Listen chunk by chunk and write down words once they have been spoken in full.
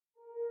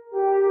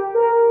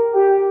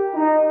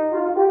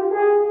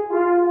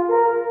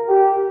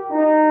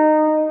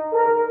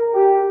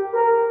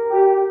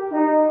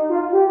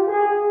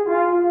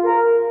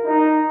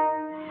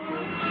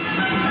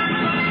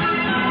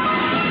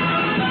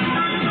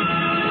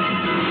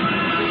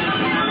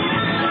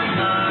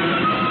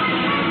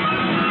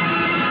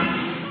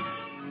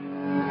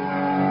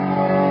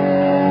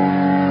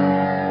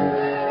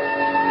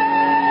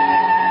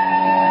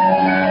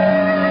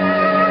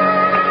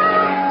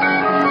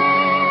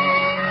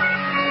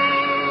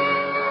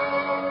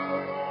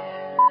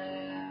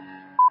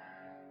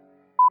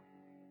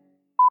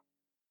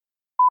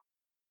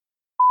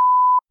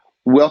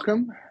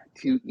Welcome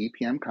to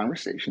EPM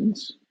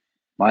Conversations.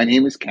 My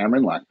name is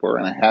Cameron Lackbor,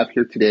 and I have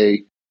here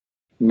today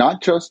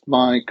not just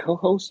my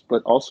co-host,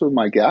 but also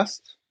my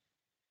guest.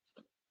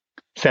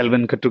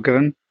 Selvin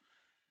Katukaran.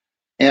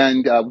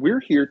 And we're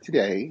here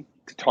today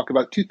to talk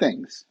about two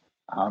things.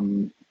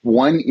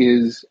 One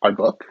is our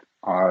book,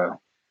 our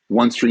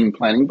OneStream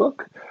Planning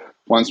book,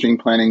 OneStream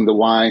Planning, the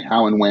Why,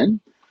 How, and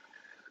When,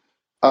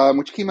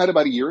 which came out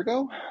about a year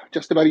ago,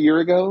 just about a year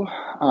ago,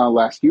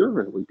 last year,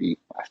 or it would be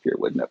last year,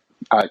 wouldn't it?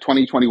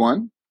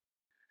 2021.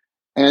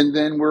 And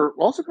then we're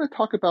also going to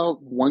talk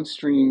about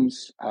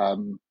OneStream's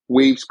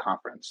Waves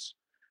conference,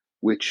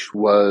 which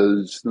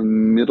was the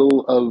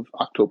middle of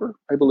October,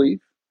 I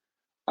believe,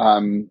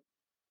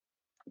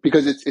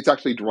 because it's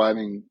actually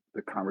driving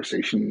the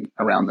conversation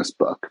around this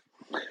book.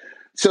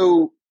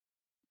 So,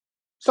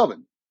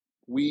 Selvin,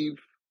 we've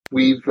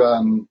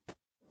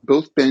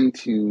both been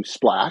to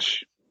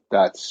Splash.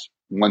 That's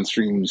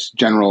OneStream's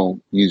general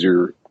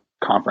user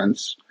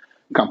conference,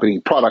 company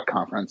product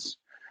conference.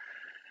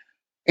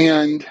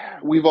 And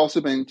we've also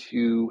been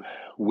to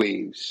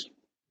Waves.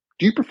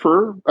 Do you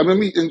prefer? I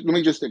mean, let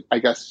me just. I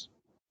guess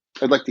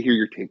I'd like to hear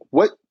your take.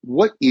 What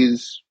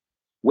is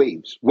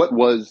Waves? What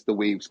was the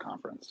Waves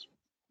conference?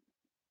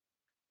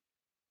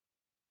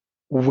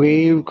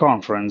 Wave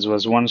conference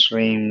was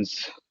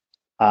OneStream's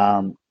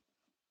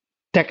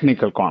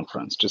technical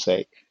conference, to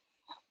say.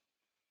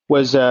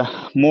 Was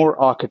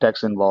more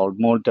architects involved,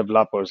 more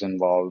developers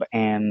involved,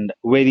 and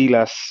very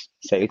less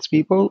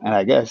salespeople. And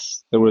I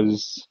guess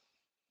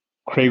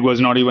Craig was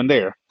not even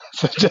there.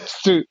 So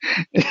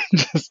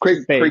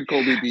Craig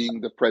Colby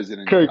being the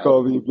president. Craig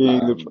Colby being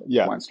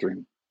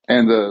OneStream,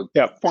 and the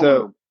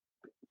former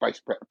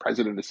vice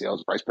president of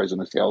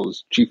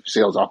sales, chief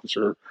sales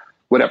officer,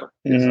 whatever.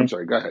 Yes, I'm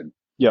sorry. Go ahead.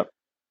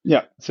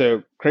 Yeah.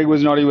 So Craig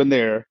was not even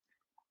there.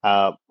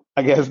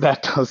 I guess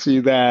that tells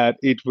you that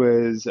it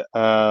was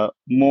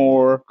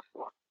more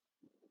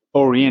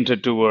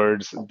oriented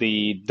towards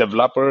the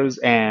developers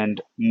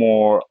and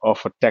more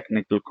of a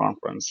technical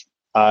conference.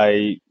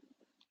 I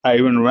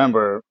even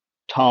remember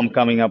Tom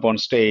coming up on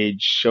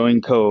stage,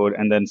 showing code,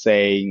 and then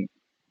saying,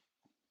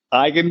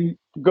 I can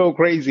go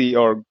crazy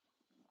or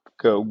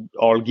go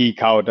all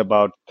geek out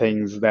about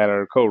things that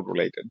are code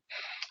related.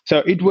 So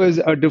it was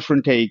a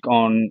different take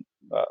on,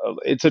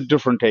 it's a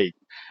different take.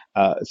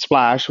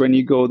 Splash, when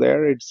you go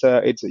there, it's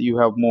you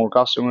have more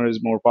customers,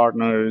 more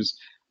partners,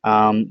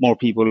 more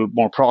people,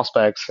 more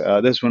prospects.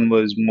 This one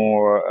was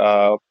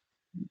more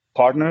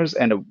partners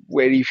and a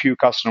very few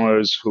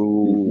customers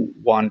who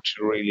want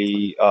to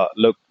really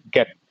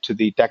get to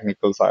the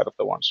technical side of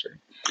the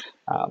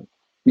OneStream.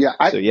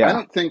 I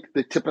don't think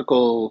the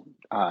typical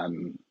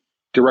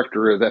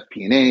director of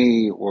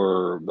FP&A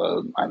or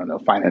the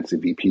finance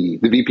VP.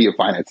 The VP of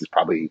finance is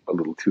probably a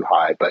little too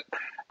high, but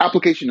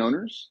application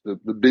owners, the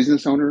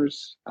business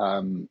owners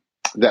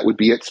that would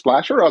be at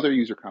Splash or other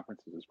user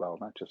conferences as well,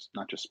 not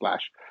just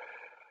Splash.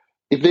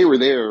 If they were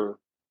there,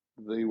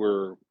 they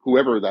were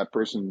whoever that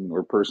person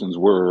or persons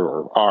were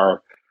or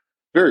are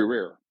very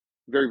rare,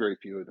 very, very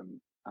few of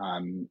them.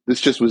 This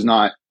just was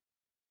not.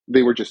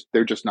 They're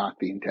just not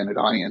the intended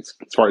audience,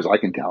 as far as I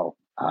can tell,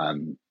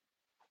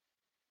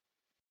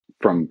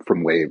 from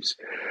Waves.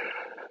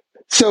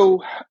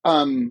 So,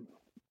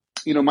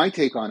 my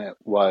take on it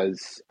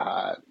was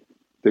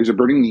there's a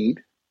burning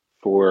need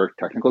for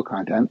technical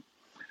content.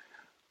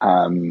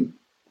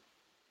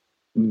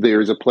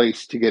 There's a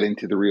place to get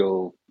into the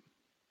real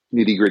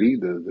nitty gritty,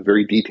 the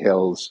very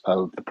details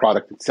of the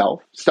product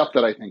itself, stuff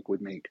that I think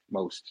would make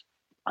most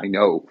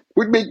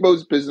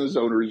business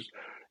owners,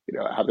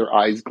 have their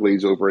eyes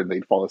glaze over and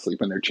they'd fall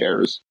asleep in their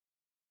chairs.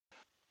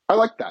 I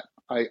like that.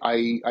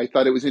 I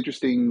thought it was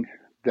interesting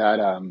that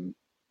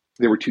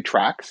there were two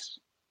tracks.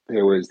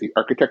 There was the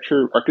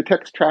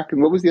architects track,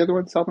 and what was the other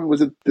one,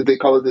 Selvin? Did they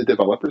call it the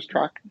developers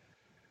track?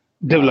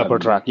 Developer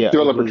track, yeah.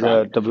 Developer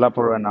track.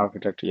 Developer and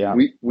architect, yeah.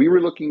 We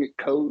were looking at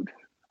code.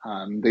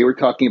 They were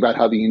talking about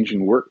how the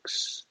engine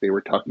works. They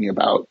were talking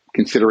about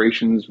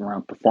considerations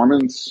around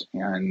performance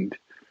and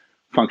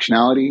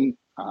functionality.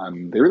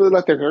 They really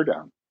let their hair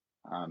down.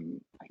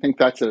 I think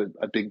that's a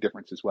big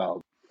difference as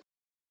well.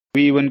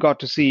 We even got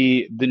to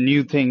see the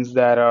new things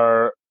that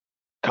are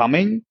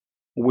coming,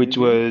 which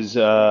was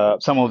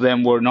some of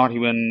them were not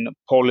even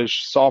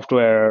polished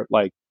software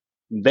like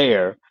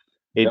there.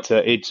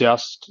 It's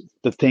just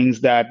the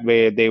things that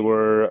they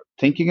were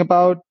thinking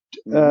about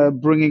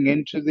bringing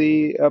into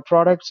the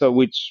product, so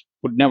which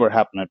would never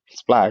happen at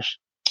Splash.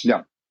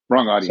 Yeah,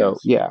 wrong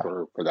audience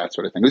for that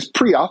sort of thing. It was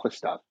pre-alpha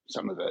stuff,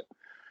 some of it.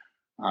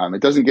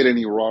 It doesn't get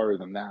any rawer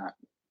than that.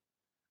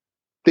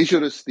 They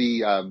showed us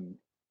the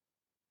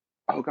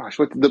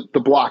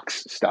the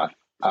blocks stuff.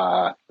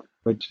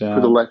 Which for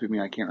the life of me,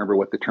 I can't remember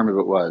what the term of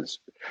it was.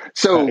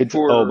 So it's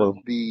for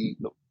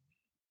OBL.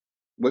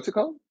 What's it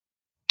called?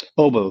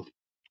 OBL,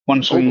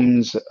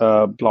 OneStream's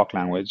block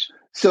language.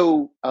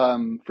 So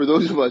for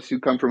those of us who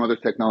come from other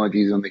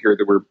technologies and they hear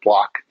the word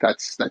block,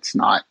 that's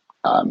not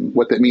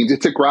what that means.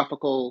 It's a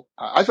graphical.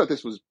 I thought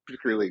this was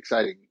particularly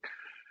exciting.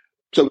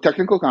 So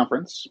technical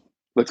conference,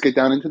 let's get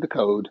down into the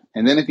code.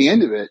 And then at the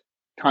end of it,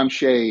 Tom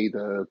Shea,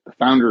 the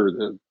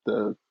founder,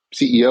 the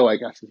CEO, I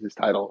guess is his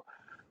title,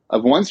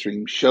 of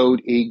OneStream,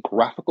 showed a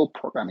graphical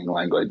programming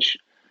language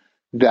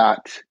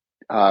that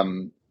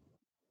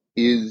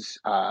is,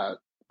 I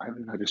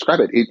don't know how to describe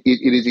it. It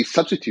is a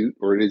substitute,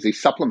 or it is a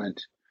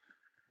supplement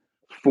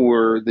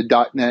for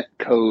the .NET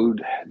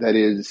code that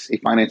is a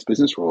finance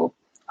business rule.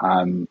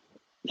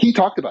 He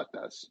talked about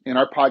this in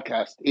our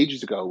podcast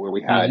ages ago where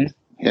we had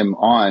him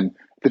on.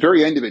 At the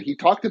very end of it, he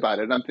talked about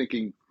it, and I'm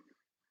thinking,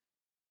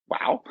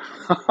 wow.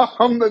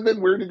 And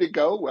then where did it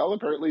go? Well,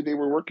 apparently they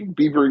were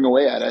beavering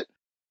away at it,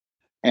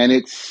 and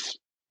it's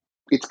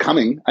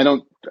coming.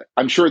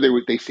 I'm sure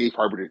they safe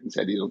harbored it and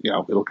said,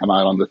 it'll come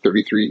out on the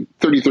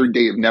 33rd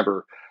day of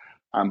never.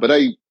 But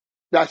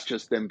that's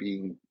just them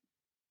being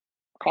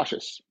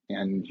cautious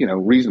and,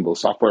 reasonable.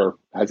 Software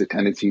has a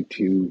tendency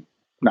to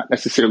not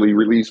necessarily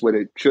release what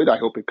it should. I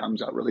hope it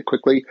comes out really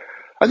quickly.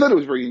 I thought it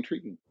was very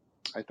intriguing.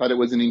 I thought it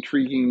was an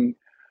intriguing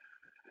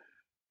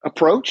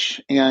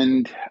approach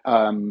and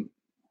a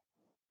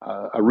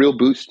real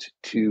boost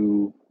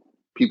to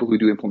people who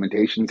do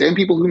implementations and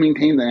people who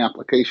maintain the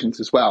applications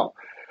as well.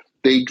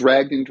 They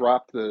dragged and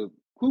dropped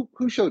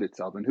who showed it,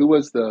 Selvin? Who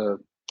was the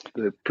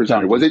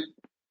presenter? Was it?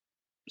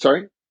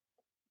 Sorry?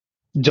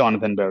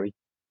 Jonathan Berry.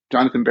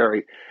 Jonathan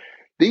Berry.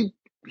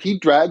 He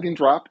dragged and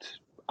dropped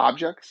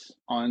objects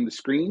on the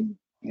screen,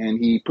 and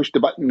he pushed a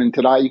button, and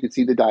ta-da, you could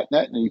see the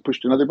 .NET, and he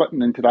pushed another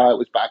button, and ta-da, it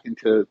was back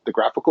into the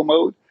graphical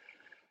mode.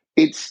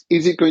 Is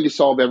it going to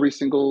solve every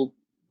single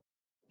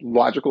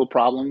logical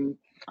problem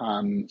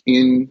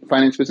in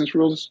finance business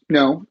rules?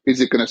 No.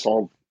 Is it going to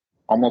solve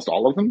almost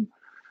all of them?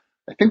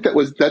 I think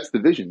that's the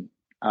vision.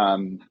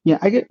 Yeah,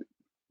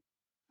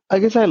 I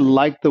guess I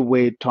like the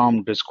way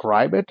Tom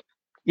described it.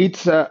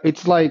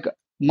 It's like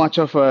much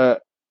of a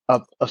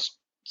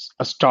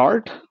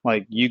start.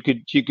 Like you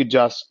could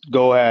just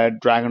go ahead,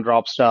 drag and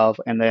drop stuff,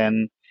 and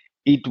then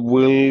it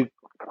will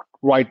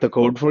write the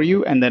code for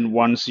you. And then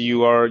once you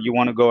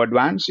want to go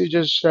advanced, you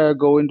just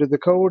go into the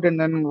code and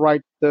then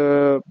write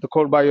the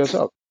code by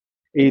yourself.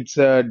 It's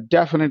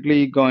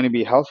definitely going to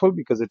be helpful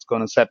because it's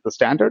going to set the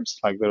standards.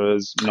 Like there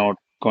is not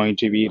going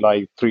to be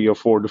like 3 or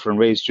 4 different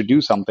ways to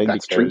do something.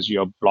 That's because true.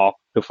 Your block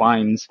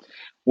defines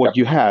what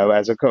you have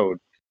as a code.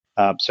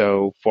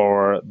 So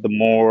for the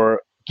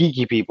more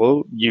geeky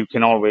people, you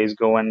can always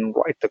go and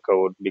write the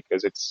code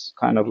because it's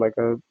kind of like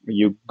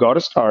you got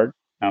to start.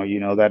 Now you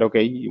know that,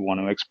 okay, you want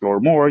to explore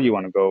more, you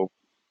want to go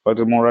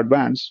further more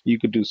advanced, you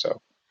could do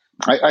so.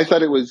 I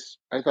thought it was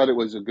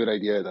a good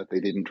idea that they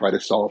didn't try to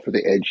solve for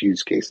the edge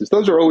use cases.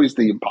 Those are always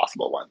the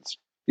impossible ones,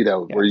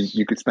 where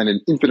you could spend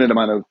an infinite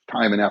amount of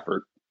time and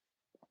effort,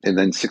 and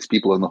then 6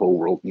 people in the whole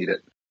world need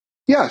it.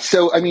 Yeah,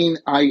 so I mean,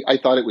 I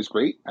thought it was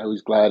great. I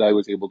was glad I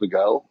was able to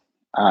go.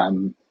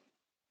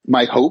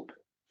 My hope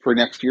for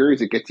next year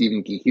is it gets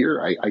even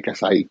geekier. I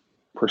guess I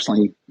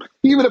personally,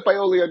 even if I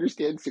only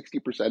understand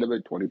 60% of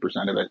it,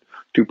 20% of it,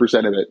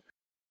 2% of it,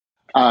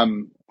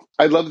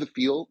 I love the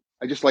feel.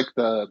 I just like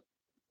the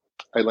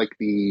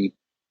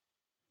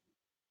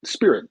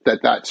spirit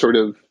that sort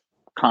of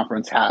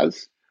conference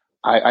has.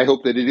 I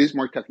hope that it is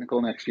more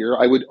technical next year.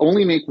 I would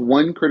only make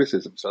one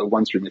criticism. So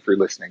OneStream, if you're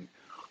listening,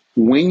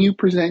 when you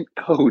present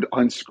code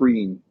on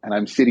screen and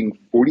I'm sitting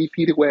 40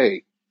 feet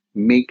away,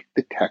 make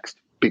the text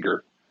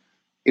bigger.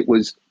 It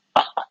was,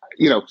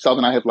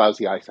 Selvin, I have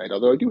lousy eyesight,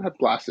 although I do have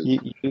glasses.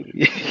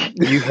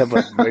 You have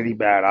a very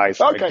bad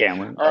eyesight, okay.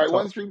 Cameron. All right,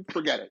 OneStream,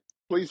 forget it.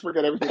 Please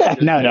forget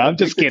everything. No, I'm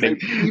just kidding.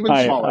 Even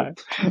smaller.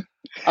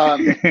 I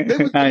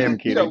am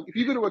kidding. If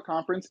you go to a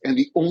conference and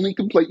the only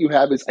complaint you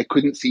have is I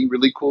couldn't see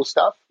really cool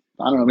stuff,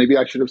 I don't know, maybe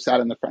I should have sat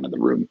in the front of the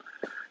room.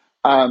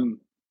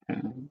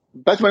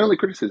 That's my only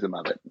criticism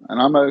of it.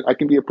 And I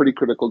can be a pretty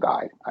critical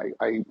guy.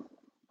 I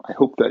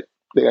hope that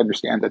they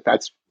understand that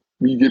that's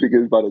me giving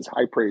it about as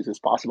high praise as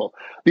possible.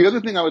 The other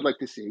thing I would like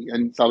to see,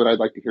 and Salvador, I'd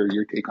like to hear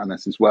your take on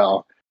this as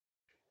well,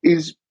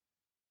 is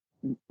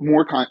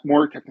more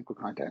technical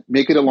content.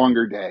 Make it a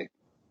longer day.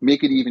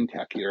 Make it even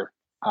techier.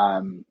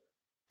 And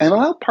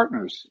allow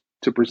partners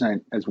to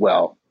present as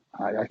well.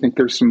 I think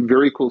there's some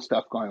very cool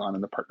stuff going on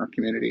in the partner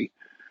community,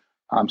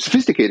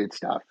 sophisticated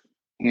stuff.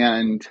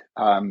 And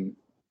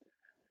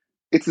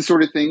it's the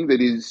sort of thing that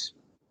is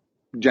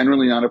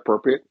generally not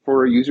appropriate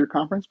for a user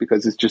conference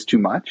because it's just too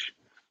much.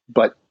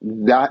 But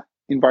that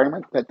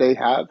environment that they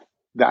have,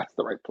 that's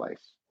the right place.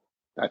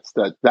 That's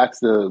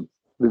the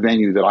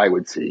venue that I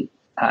would see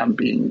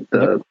being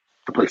the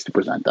place to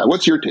present that.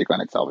 What's your take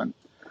on it, Selvin?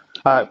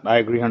 I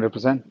agree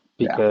 100%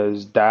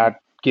 because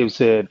that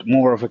gives it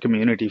more of a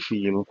community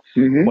feel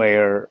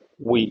where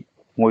we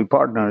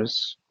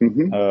partners,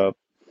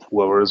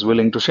 whoever is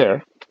willing to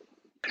share,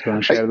 is going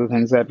to share the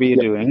things that we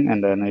are doing,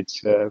 and then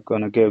it's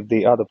going to give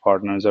the other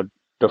partners a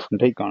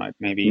different take on it.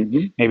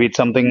 Maybe it's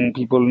something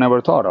people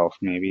never thought of.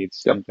 Maybe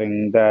it's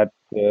something that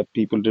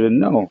people didn't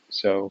know.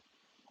 So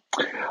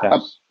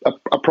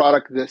a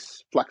product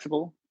this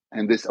flexible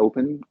and this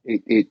open,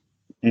 it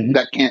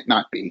that can't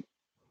not be.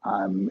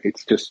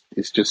 It's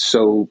just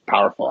so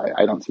powerful.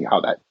 I don't see how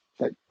that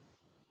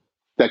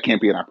that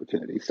can't be an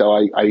opportunity. So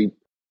I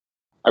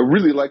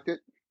really liked it,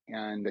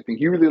 and I think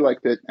you really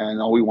liked it,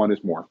 and all we want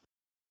is more.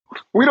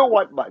 We don't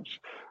want much.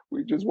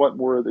 We just want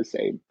more of the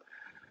same.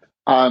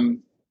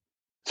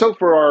 So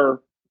for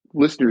our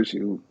listeners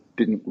who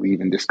didn't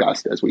leave in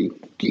disgust as we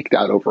geeked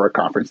out over a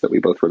conference that we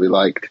both really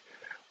liked,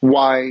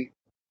 why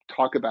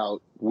talk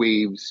about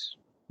waves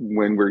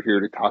when we're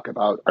here to talk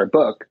about our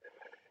book?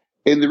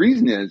 And the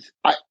reason is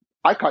I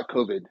caught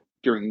COVID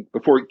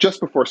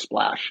just before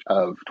Splash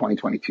of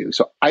 2022.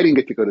 So I didn't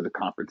get to go to the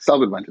conference.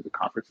 Selvin went to the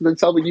conference. And then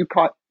Selvin, you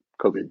caught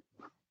COVID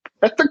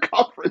at the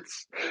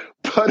conference.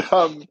 But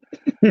so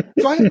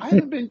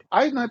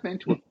I have not been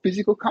to a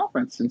physical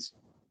conference since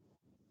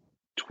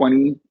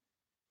 2020.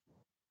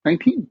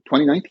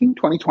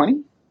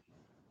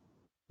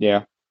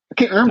 Yeah. I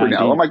can't remember 19.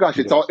 Now. Oh my gosh,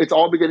 it's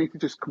all beginning to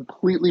just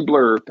completely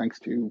blur thanks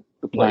to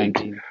the plague.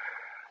 19.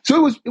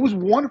 So it was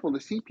wonderful to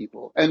see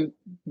people, and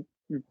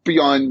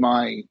beyond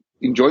my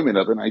enjoyment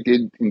of it, I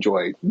did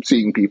enjoy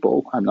seeing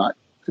people. I'm not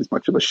as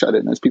much of a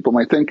shut-in as people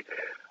might think.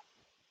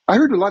 I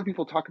heard a lot of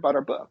people talk about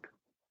our book,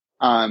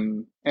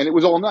 and it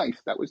was all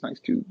nice. That was nice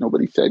too.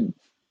 Nobody said,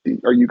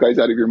 "Are you guys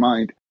out of your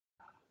mind?"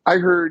 I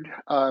heard,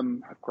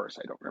 of course,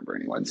 I don't remember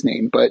anyone's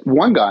name, but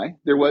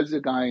there was a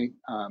guy.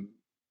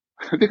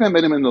 I think I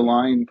met him in the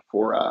line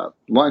for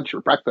lunch or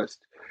breakfast.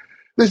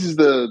 This is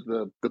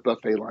the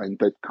buffet line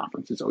that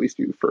conferences always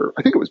do for,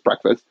 I think it was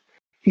breakfast.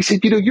 He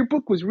said, your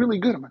book was really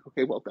good. I'm like,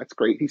 okay, well, that's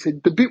great. He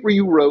said, the bit where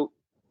you wrote,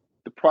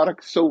 the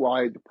product's so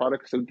wide, the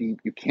product's so deep,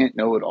 you can't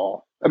know it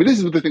all. I mean, this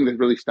is the thing that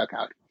really stuck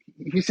out.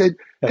 He said,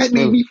 that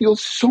made me feel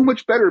so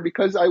much better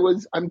because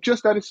I'm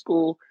just out of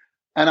school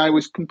and I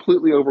was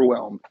completely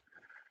overwhelmed.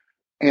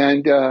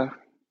 And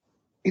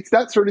it's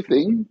that sort of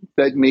thing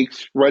that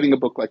makes writing a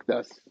book like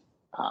this,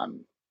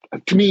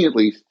 to me at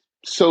least,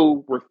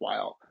 so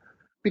worthwhile.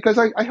 Because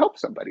I helped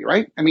somebody,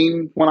 right? I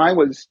mean, when I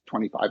was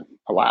 25,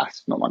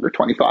 alas, no longer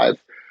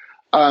 25.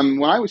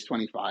 When I was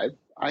 25,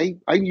 I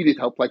needed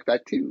help like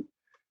that too.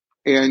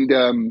 And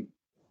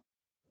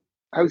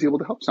I was able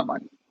to help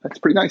someone. That's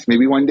pretty nice.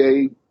 Maybe one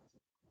day,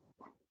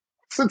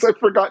 since I've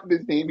forgotten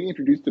his name, he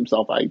introduced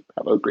himself. I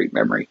have a great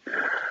memory.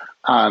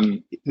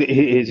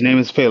 His name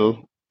is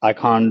Phil. I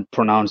can't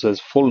pronounce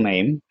his full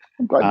name.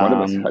 I'm glad one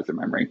of us has a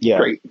memory. Yeah.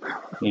 Great.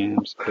 Yeah,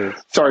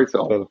 sorry,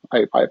 Phil.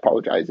 I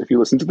apologize if you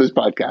listen to this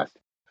podcast.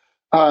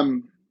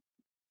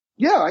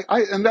 Yeah,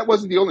 and that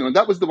wasn't the only one.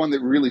 That was the one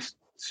that really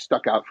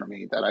stuck out for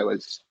me. That I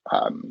was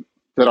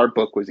that our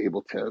book was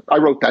able to. I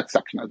wrote that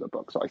section of the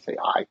book, so I say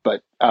I.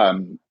 But I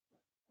don't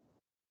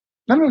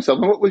know,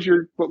 Selvin. What was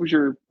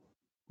your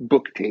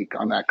book take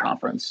on that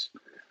conference?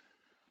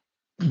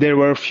 There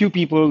were a few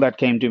people that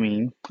came to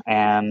me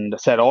and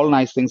said all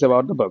nice things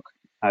about the book.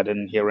 I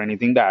didn't hear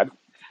anything bad.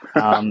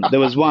 There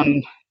was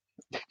one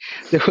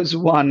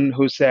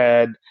who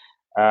said,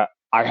 I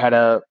had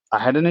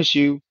an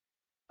issue.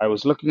 I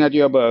was looking at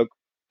your book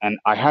and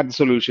I had the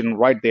solution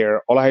right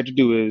there. All I had to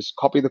do is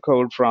copy the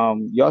code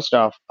from your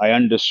stuff. I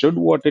understood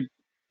what it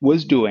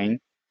was doing,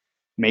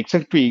 make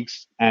some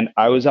tweaks, and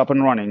I was up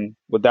and running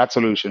with that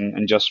solution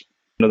in just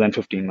more than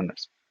 15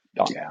 minutes.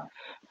 Done.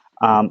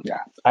 Yeah.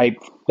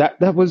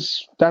 That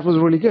was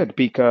really good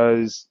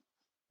because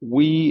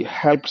we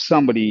helped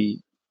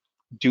somebody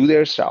do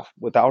their stuff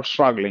without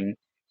struggling,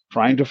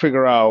 trying to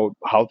figure out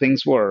how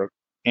things work.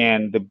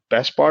 And the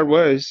best part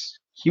was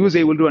he was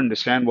able to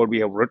understand what we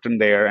have written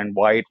there and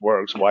why it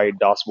works, why it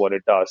does what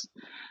it does.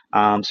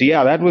 So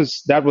yeah, that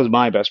was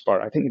my best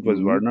part. I think it was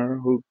Werner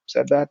who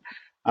said that.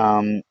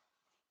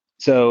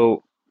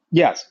 So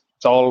yes,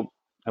 it's all,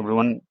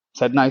 everyone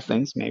said nice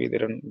things. Maybe they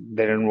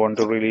didn't want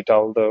to really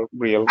tell the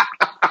real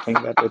thing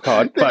that they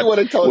thought. They didn't want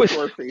to tell us to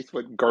our face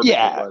what garbage it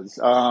was.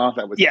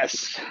 That was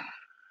yes.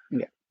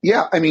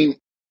 Yeah. I mean,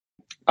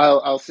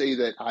 I'll say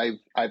that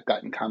I've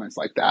gotten comments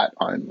like that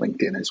on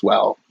LinkedIn as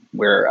well,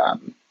 where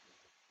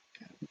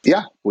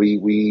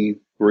we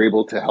were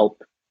able to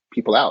help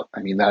people out. I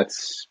mean,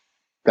 that's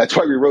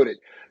why we wrote it.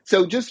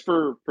 So just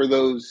for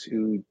those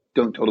who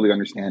don't totally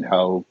understand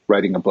how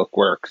writing a book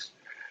works,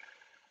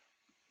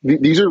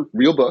 these are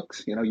real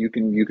books. You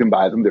can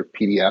buy them. They're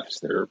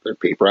PDFs. They're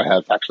paper. I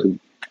have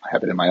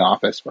it in my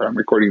office where I'm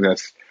recording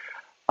this.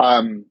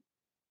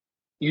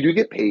 You do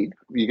get paid.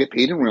 You get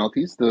paid in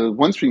royalties. The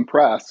One Stream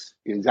Press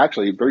is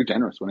actually very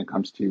generous when it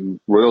comes to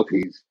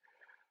royalties.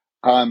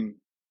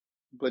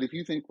 But if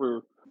you think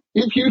we're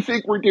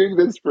doing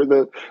this for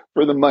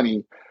the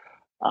money,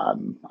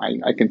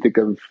 I can think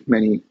of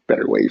many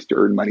better ways to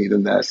earn money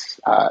than this.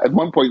 At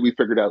one point, we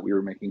figured out we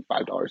were making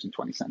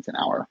 $5.20 an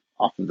hour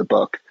off of the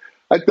book.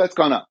 That's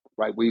gone up,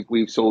 right?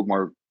 We've sold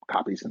more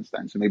copies since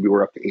then, so maybe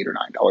we're up to $8 or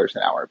 $9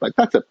 an hour. But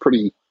that's a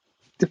pretty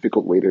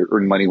difficult way to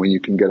earn money when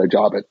you can get a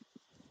job at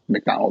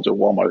McDonald's or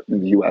Walmart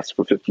in the U.S.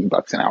 for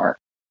 $15 an hour.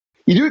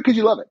 You do it because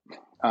you love it.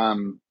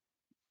 And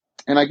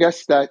I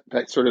guess that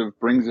sort of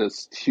brings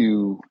us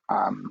to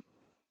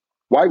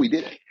why we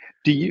did it.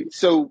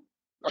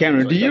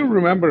 Cameron, do you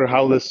remember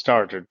how this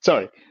started?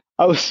 Sorry,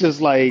 I was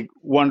just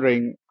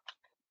wondering,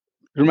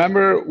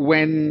 remember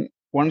when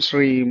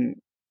OneStream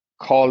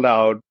called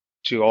out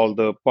to all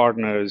the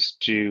partners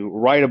to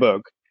write a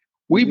book.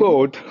 We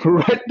both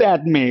read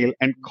that mail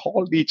and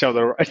called each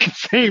other at the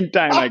same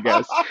time, I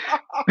guess.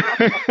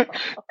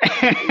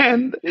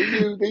 And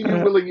they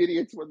knew willing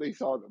idiots when they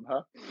saw them,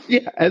 huh?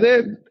 Yeah, and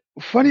then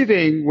funny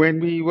thing,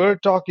 when we were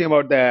talking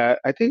about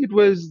that, I think it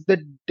was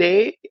the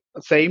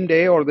same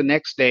day or the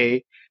next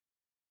day,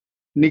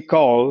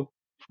 Nicole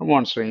from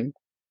OneStream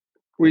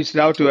reached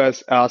out to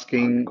us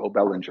asking, Nicole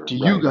Bellinger, do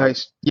you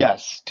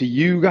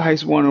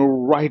guys want to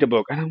write a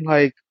book? And I'm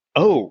like,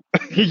 oh,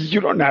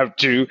 you don't have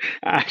to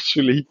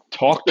actually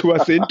talk to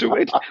us into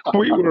it.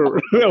 We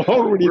were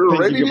already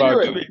thinking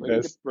about doing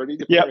this. Ready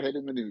to put our head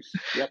in the noose.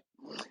 Yep.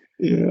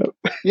 Yeah.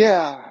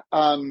 Yeah.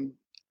 And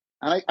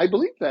I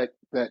believe that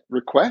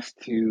request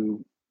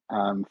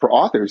for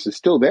authors is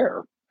still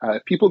there.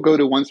 People go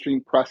to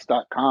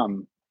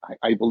onestreampress.com.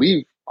 I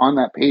believe on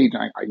that page,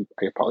 I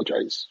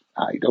apologize,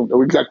 I don't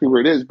know exactly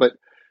where it is, but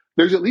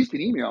there's at least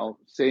an email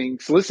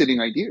soliciting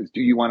ideas.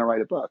 Do you want to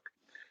write a book?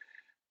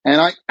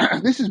 And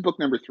this is book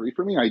number 3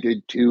 for me. I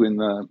did 2 in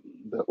the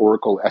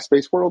Oracle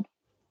Essbase world,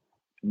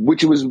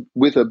 which was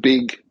with a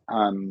big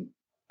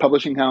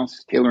publishing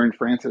house, Taylor and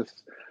Francis.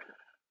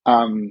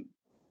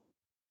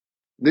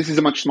 This is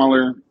a much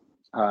smaller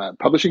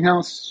publishing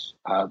house.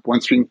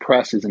 OneStream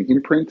Press is an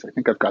imprint. I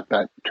think I've got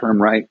that term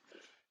right.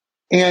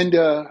 And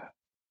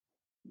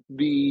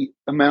the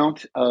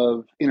amount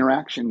of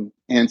interaction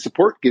and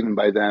support given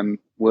by them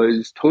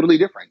was totally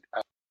different.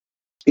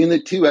 In the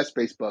 2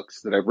 Essbase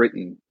books that I've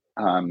written,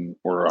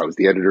 or I was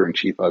the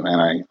editor-in-chief of,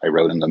 and I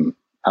wrote in them,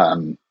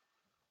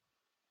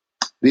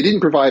 they didn't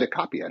provide a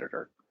copy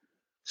editor.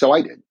 So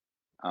I did.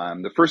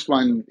 The first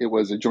one, it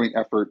was a joint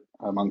effort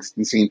amongst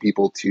insane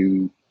people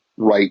to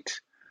write,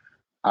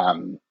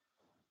 to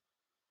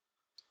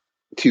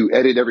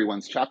edit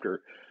everyone's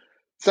chapter.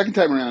 Second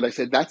time around, I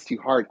said, that's too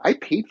hard. I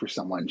paid for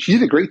someone. She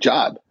did a great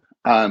job.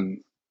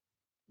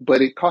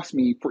 But it cost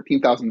me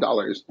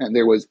 $14,000, and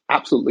there was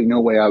absolutely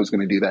no way I was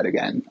going to do that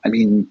again. I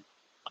mean,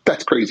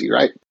 that's crazy,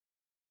 right?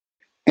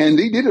 And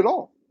they did it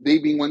all. They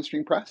being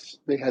OneStream Press.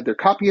 They had their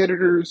copy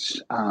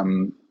editors.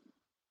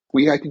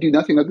 We had to do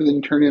nothing other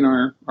than turn in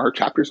our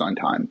chapters on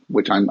time,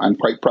 which I'm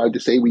quite proud to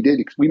say we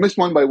did. We missed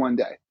one by one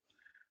day.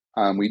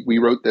 We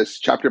wrote this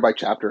chapter by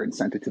chapter and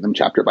sent it to them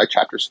chapter by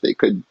chapter so they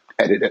could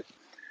edit it.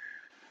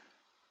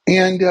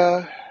 And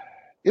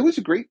it was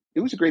a great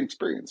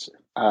experience.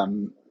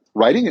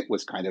 Writing it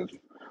was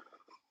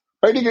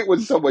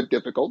somewhat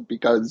difficult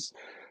because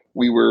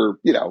we were,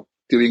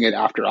 doing it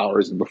after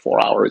hours and before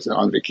hours and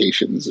on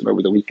vacations and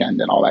over the weekend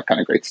and all that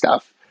kind of great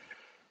stuff.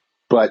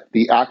 But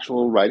the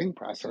actual writing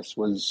process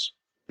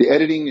the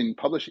editing and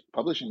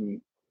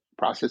publishing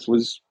process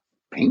was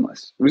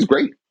painless. It was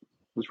great.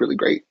 It was really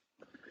great.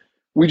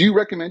 Would you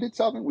recommend it,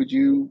 Salvan? Would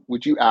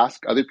you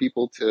ask other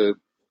people to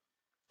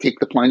take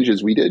the plunge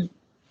as we did?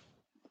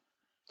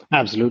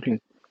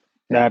 Absolutely.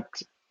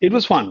 It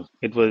was fun.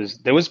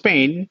 There was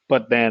pain,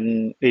 but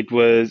then it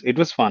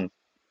was fun.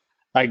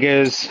 I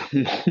guess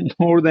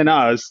more than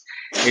us,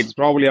 it's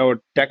probably our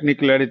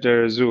technical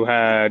editors who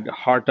had a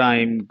hard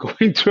time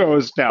going through our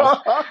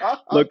stuff,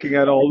 looking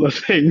at all the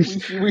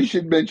things. We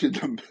should mention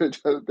them.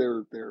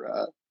 They're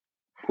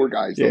poor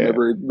guys.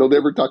 They'll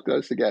never talk to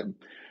us again.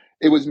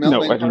 It was Mel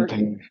Lenhart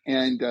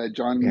and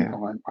John. Yeah.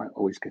 Oh, I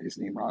always get his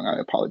name wrong. I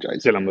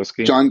apologize.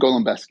 John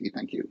Golombeski.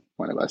 Thank you.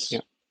 One of us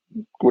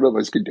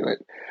could do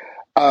it.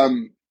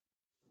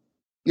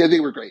 Yeah, they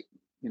were great.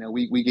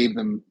 We gave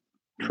them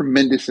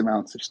tremendous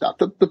amounts of stuff.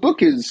 The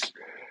book is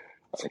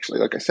actually,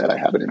 like I said, I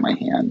have it in my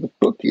hand. The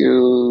book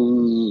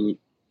is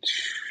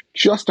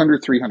just under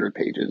 300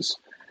 pages.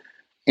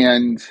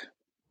 And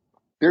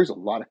there's a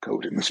lot of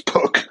code in this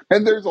book.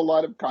 And there's a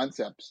lot of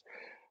concepts.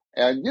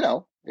 And,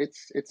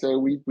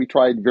 we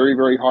tried very,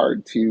 very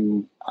hard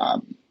to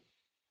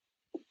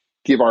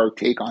give our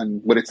take on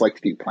what it's like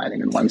to do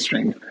planning in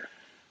OneStream.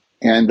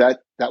 And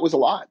that was a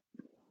lot.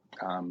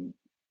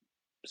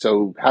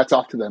 So hats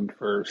off to them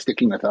for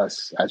sticking with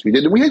us as we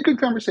did. And we had good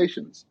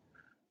conversations.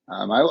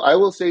 I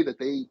will say that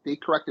they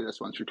corrected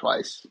us once or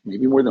twice,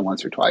 maybe more than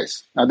once or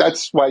twice. Now,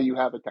 that's why you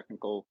have a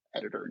technical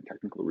editor and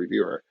technical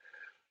reviewer.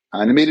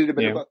 And it made it a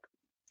better book.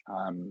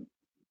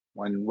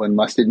 One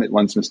must admit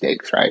one's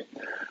mistakes, right?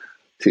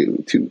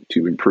 To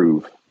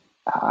improve.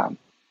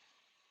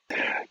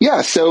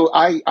 So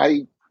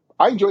I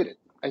enjoyed it.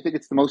 I think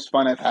it's the most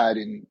fun I've had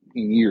in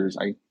years.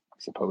 I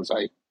suppose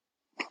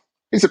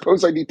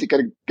I need to get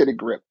a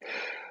grip.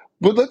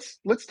 But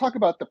let's talk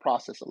about the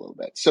process a little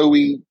bit. So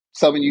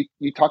Salvan,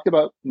 you talked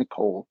about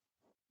Nicole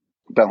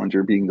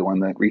Bellinger being the one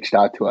that reached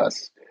out to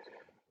us.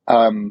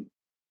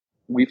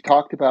 We've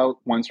talked about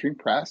OneStream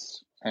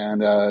Press,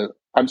 and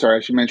I'm sorry,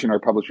 I should mention our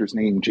publisher's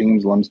name,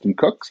 James Lumsden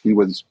Cooks. He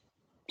was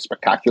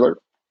spectacular.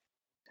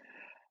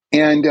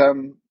 And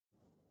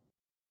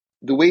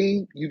the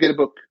way you get a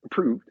book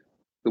approved,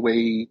 the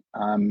way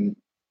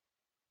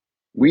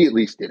we at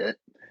least did it,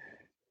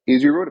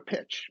 is we wrote a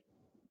pitch.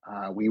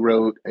 We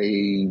wrote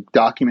a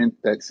document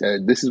that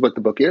said, this is what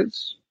the book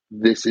is.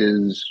 This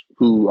is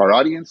who our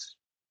audience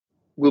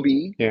will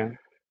be. Yeah.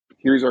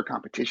 Here's our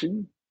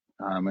competition.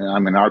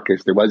 And in our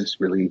case, there was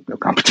really no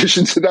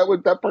competition, so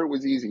that part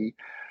was easy.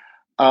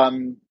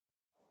 And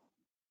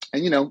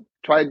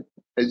tried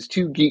as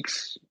two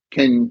geeks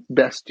can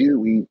best do.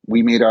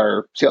 We made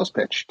our sales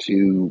pitch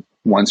to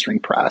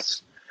OneStream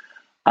Press.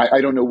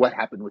 I don't know what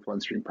happened with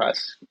OneStream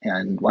Press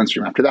and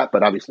OneStream after that,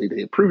 but obviously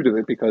they approved of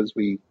it because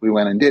we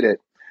went and did it.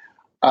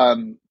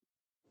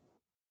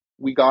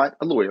 We got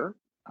a lawyer.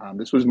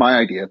 This was my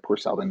idea. Poor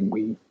Selvin.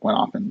 We went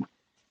off and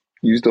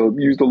used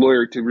a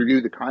lawyer to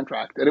review the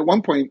contract. And at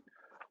one point,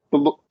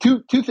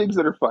 two things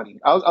that are funny.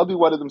 I'll do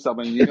one of them,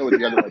 Selvin. You know what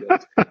the other one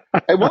is.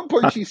 At one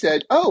point, she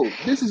said, "Oh,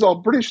 this is all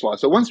British law."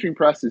 So OneStream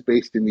Press is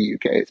based in the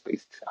UK. It's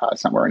based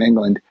somewhere in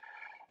England.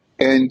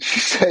 And she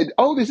said,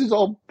 "Oh, this is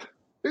all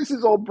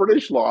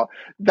British law.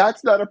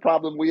 That's not a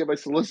problem. We have a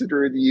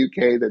solicitor in the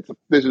UK.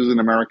 This is an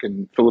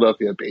American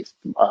Philadelphia-based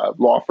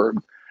law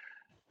firm."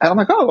 And I'm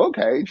like, "Oh,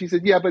 okay." And she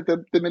said, "Yeah, but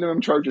the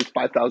minimum charge is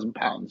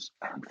 £5,000."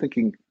 I'm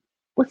thinking,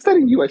 what's that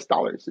in US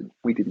dollars? And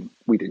we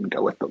didn't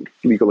go with the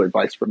legal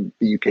advice from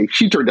the UK.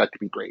 She turned out to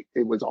be great.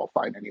 It was all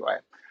fine anyway.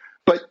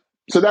 But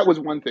so that was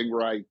one thing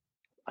where I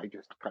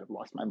just kind of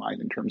lost my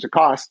mind in terms of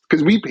cost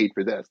because we paid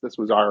for this. This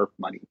was our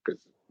money because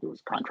it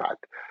was a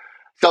contract.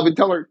 Selvin,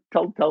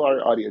 tell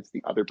our audience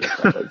the other bit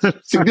that was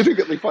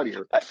significantly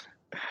funnier.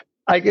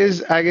 I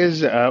guess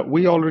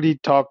we already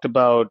talked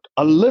about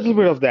a little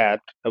bit of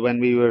that when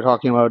we were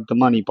talking about the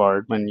money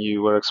part, when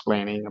you were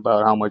explaining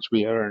about how much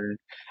we earned.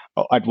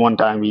 At one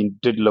time, we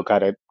did look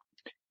at it.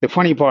 The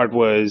funny part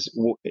was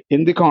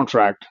in the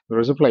contract, there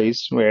was a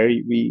place where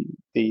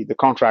the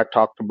contract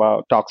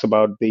talks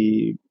about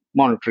the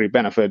monetary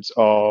benefits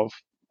of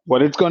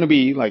what it's going to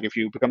be like if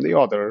you become the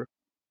author.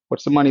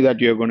 What's the money that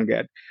you're going to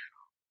get?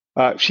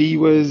 She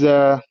was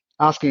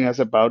asking us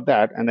about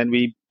that, and then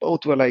we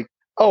both were like,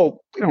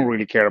 "Oh, we don't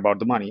really care about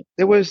the money."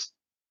 There was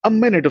a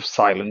minute of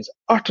silence,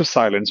 utter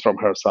silence from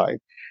her side,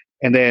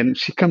 and then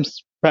she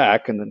comes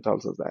back and then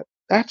tells us that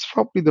that's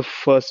probably the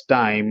first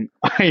time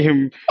I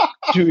am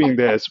doing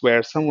this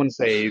where someone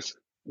says,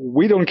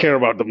 "We don't care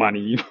about the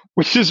money.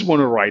 We just want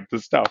to write the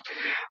stuff."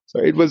 So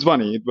it was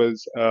funny. It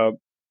was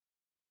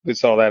we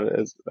saw that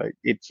as like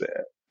it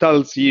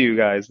tells you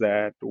guys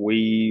that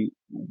we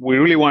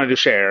really wanted to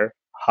share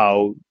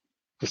how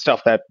the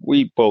stuff that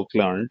we both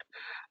learned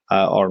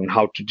on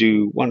how to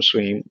do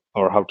OneStream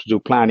or how to do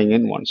planning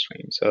in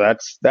OneStream. So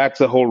that's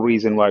the whole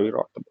reason why we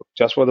wrote the book,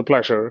 just for the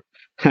pleasure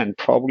and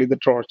probably the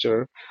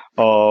torture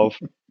of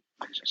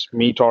just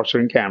me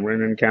torturing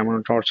Cameron and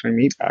Cameron torturing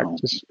me back,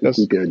 just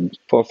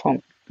for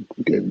fun.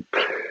 Good.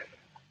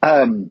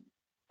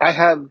 I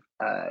have.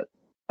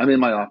 I'm in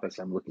my office.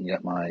 I'm looking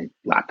at my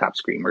laptop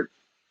screen.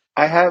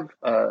 I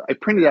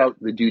printed out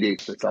the due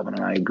dates that Selvin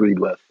and I agreed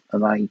with,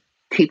 and I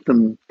taped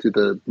them to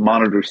the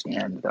monitor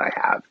stand that I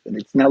have, and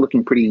it's now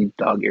looking pretty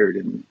dog-eared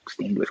and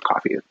stained with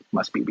coffee. It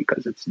must be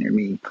because it's near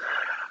me.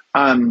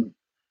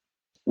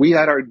 We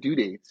had our due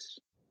dates,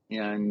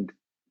 and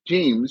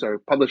James, our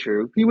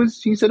publisher,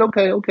 he said,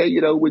 okay,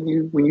 when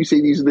you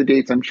say these are the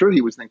dates, I'm sure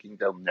he was thinking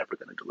they're never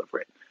going to deliver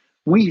it.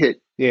 We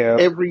hit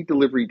every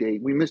delivery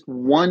date. We missed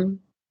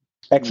one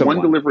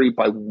delivery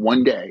by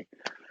 1 day.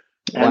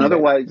 And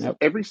otherwise,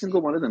 every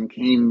single one of them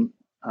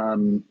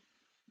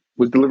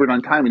was delivered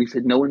on time. And he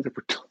said, no one's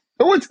ever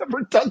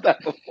done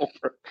that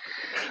before.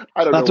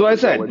 I don't know. That's what I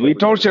said. We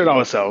tortured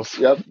ourselves.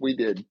 Yep, we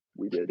did.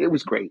 It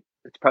was great.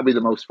 It's probably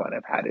the most fun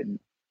I've had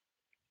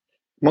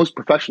most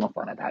professional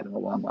fun I've had in a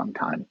long, long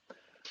time.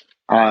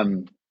 I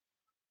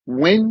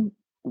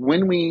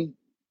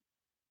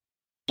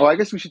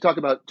guess we should talk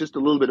about just a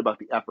little bit about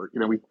the effort.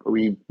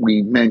 We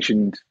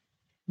mentioned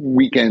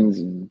weekends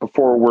and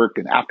before work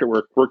and after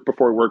work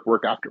before work,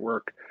 work after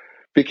work,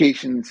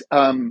 vacations.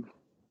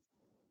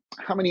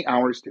 How many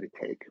hours did it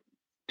take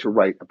to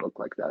write a book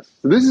like this?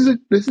 So this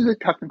is a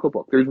technical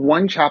book. There's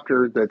one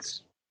chapter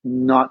that's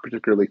not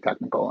particularly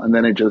technical, and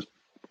then it just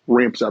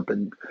ramps up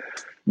and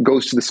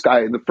goes to the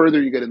sky. And the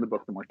further you get in the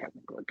book, the more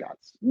technical it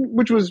gets,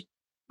 which was,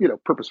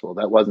 purposeful.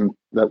 That wasn't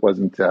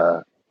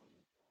a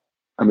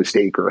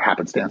mistake or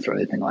happenstance or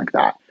anything like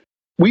that.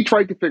 We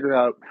tried to figure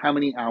out how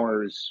many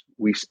hours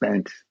we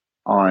spent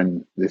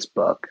on this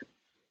book.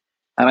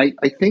 And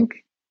I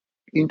think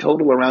in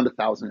total around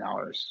 1,000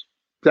 hours.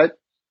 Does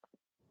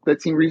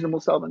that seem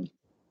reasonable, Selvin?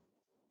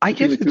 I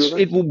guess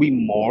it will be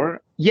more.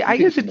 Yeah, I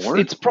guess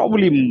it's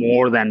probably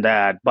more than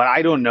that, but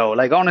I don't know.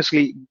 Like,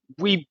 honestly,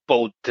 we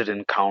both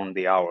didn't count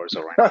the hours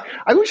around.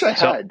 I wish I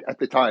had at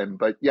the time,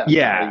 but I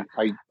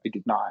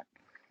did not.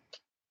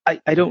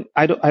 I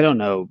don't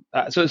know.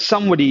 So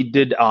somebody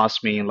did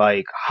ask me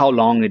like how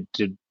long it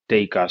did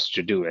take us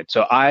to do it.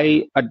 So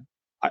I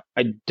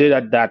did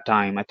at that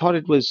time. I thought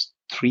it was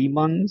 3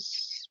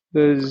 months.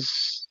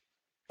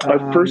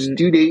 Our first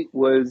due date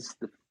was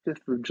the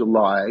 5th of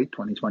July,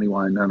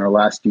 2021, and our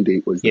last due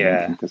date was the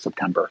 19th of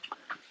September.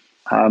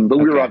 But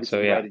we were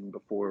obviously writing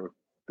before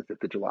the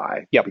 5th of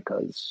July. Yeah.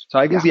 Because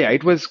I guess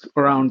it was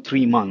around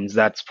 3 months.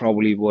 That's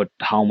probably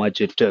how much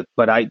it took.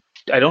 But I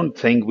don't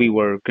think we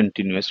were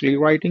continuously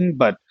writing,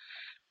 but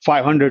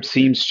 500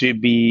 seems to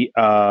be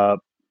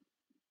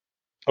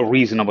a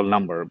reasonable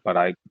number, but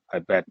I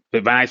bet.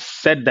 But when I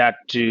said that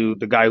to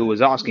the guy who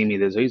was asking me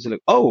this, he's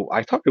like, "Oh,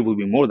 I thought it would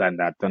be more than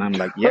that." Then I'm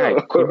like, "Yeah,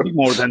 it could be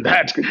more than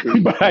that, Could be.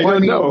 but I Well, I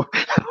don't mean, know."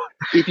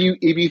 if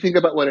you think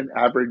about what an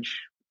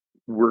average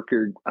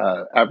worker,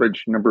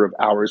 average number of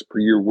hours per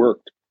year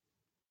worked,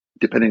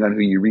 depending on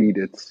who you read,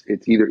 it's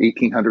either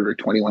 1,800 or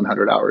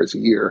 2,100 hours a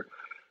year.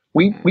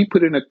 We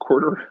put in a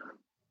quarter.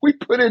 We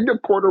put in a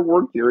quarter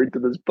work year into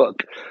this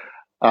book.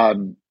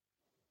 Um,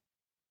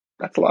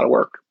 that's a lot of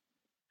work.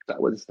 That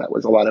was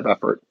a lot of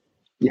effort.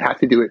 You have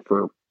to do it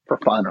for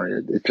fun, or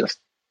it just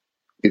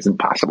isn't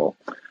possible.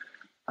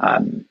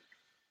 Um,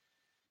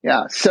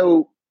 yeah.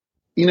 So,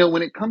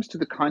 when it comes to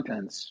the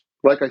contents,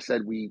 like I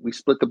said, we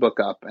split the book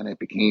up, and it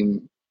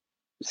became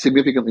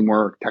significantly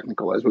more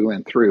technical as we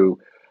went through.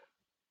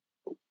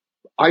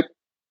 I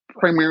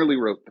primarily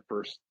wrote the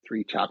first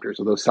 3 chapters,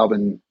 although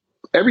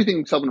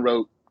everything Selvin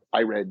wrote,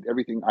 I read.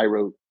 Everything I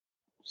wrote,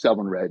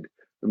 Selvin read,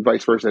 and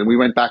vice versa. And we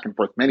went back and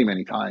forth many,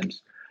 many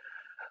times.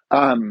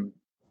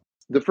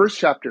 The first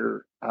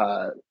chapter,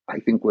 I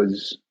think,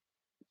 was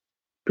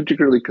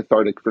particularly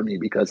cathartic for me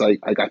because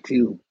I got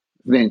to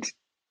vent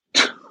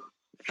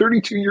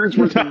 32 years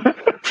worth of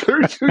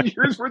 32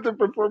 years worth of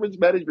performance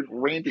management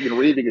ranting and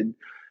raving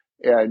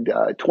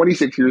and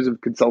 26 years of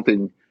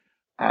consulting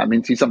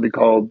into something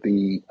called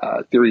the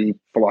theory,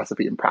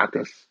 philosophy, and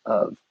practice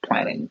of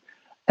planning.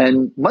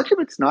 And much of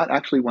it's not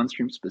actually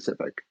OneStream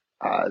specific.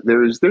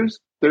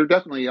 There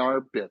definitely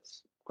are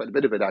bits, quite a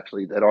bit of it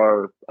actually, that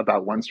are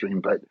about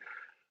OneStream, but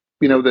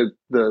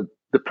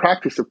the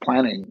practice of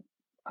planning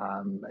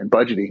and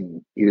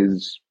budgeting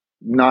is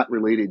not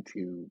related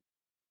to.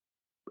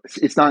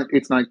 It's not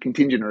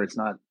contingent, or it's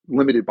not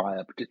limited by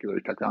a particular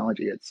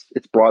technology.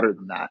 It's broader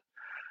than that,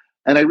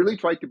 and I really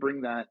tried to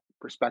bring that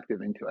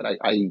perspective into it.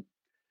 I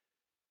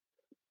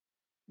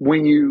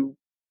when you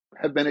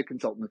have been a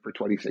consultant for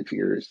 26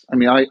 years, I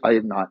mean, I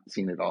have not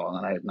seen it all,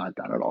 and I have not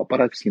done it all, but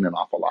I've seen an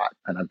awful lot,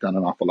 and I've done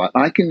an awful lot.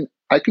 And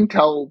I can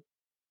tell.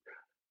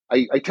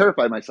 I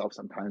terrify myself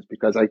sometimes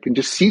because I can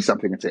just see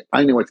something and say,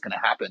 I know it's going to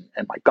happen.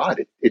 And my God,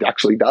 it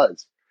actually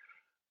does.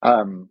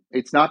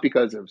 It's not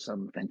because of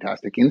some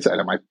fantastic insight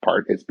on my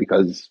part. It's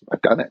because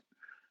I've done it,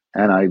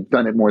 and I've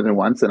done it more than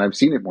once, and I've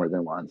seen it more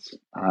than once.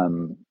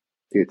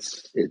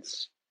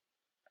 It's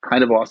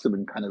kind of awesome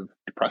and kind of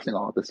depressing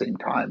all at the same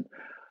time.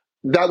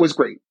 That was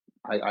great.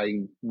 I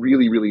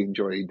really, really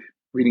enjoyed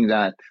reading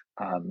that.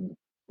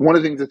 One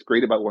of the things that's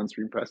great about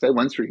OneStream Press, at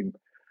OneStream,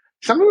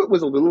 some of it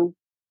was a little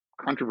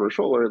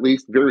controversial, or at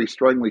least very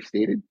strongly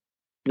stated.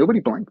 Nobody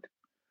blinked.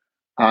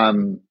 I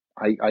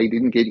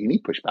didn't get any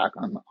pushback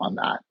on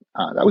that.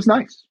 That was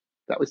nice.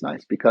 That was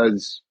nice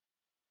because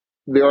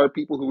there are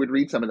people who would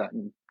read some of that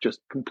and just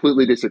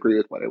completely disagree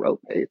with what I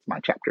wrote. Hey, it's my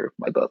chapter of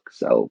my book,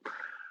 so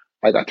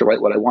I got to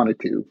write what I wanted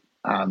to.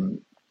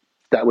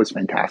 That was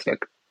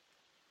fantastic.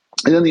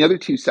 And then the other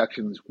 2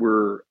 sections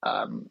were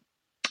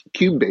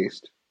cube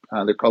based.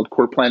 They're called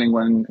Core Planning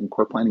 1 and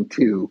Core Planning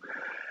 2,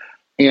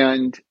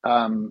 and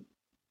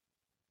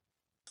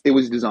it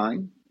was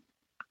design.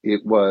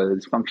 It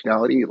was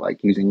functionality,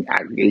 like using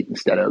aggregate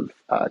instead of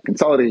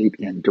consolidate,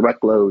 and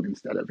direct load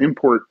instead of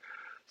import.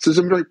 So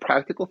some very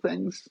practical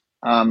things,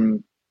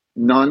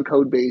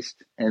 non-code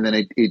based, and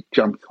then it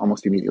jumped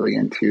almost immediately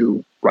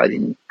into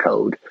writing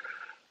code,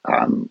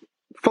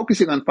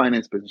 focusing on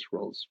finance business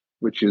rules,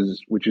 which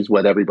is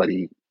what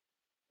everybody.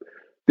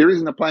 There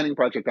isn't a planning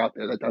project out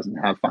there that doesn't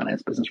have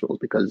finance business rules,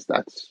 because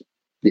that's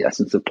the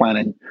essence of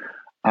planning.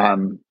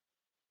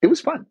 It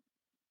was fun.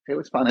 It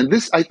was fun, and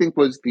this, I think,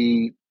 was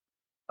the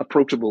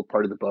approachable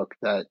part of the book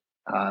that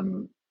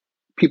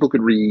people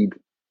could read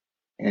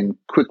and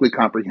quickly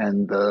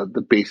comprehend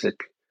the basic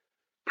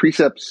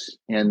precepts,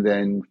 and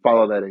then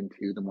follow that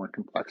into the more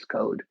complex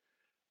code.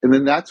 And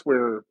then that's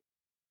where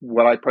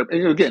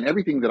again,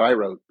 everything that I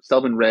wrote,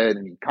 Selvin read,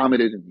 and he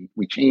commented, and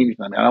we changed.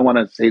 I mean, I don't want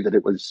to say that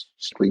it was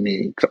strictly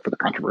me, except for the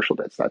controversial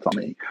bits. That's on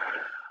me.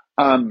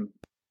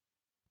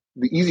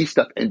 The easy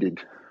stuff ended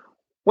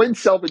when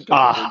Selvin took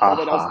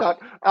over.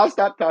 I'll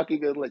stop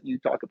talking and let you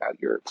talk about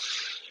your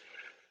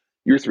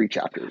 3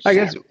 chapters. I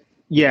guess,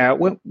 yeah.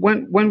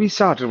 When we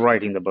started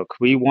writing the book,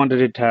 we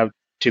wanted it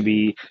to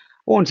be, I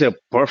won't say a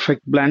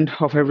perfect blend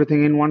of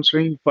everything in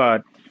OneStream,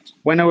 but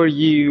whenever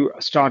you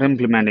start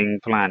implementing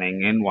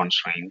planning in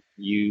OneStream,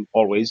 you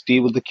always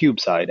deal with the cube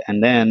side,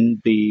 and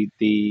then the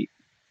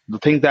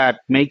thing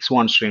that makes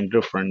OneStream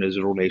different is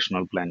the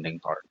relational blending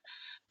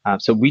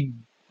part. So we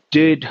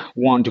did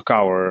want to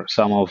cover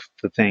some of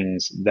the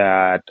things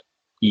that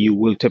you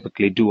will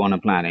typically do on a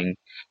planning,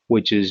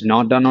 which is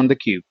not done on the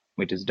cube,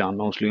 which is done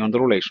mostly on the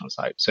relational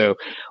side. So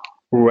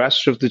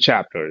rest of the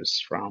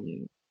chapters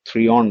from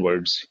 3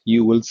 onwards,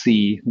 you will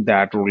see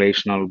that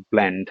relational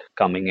blend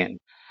coming in.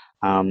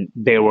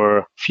 There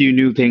were few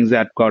new things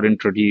that got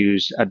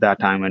introduced at that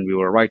time when we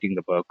were writing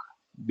the book.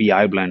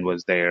 BI blend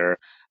was there.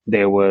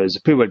 There was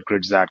pivot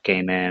grids that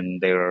came in.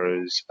 There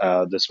was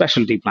the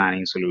specialty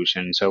planning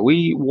solution. So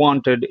we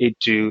wanted it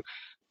to.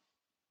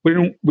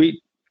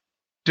 We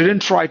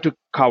didn't try to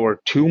cover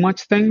too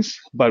much things,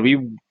 but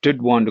we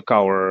did want to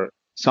cover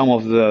some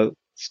of the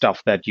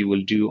stuff that you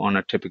will do on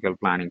a typical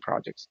planning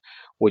projects,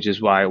 which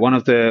is why one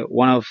of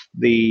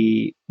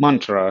the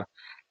mantra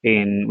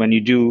in when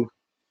you do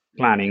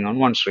planning on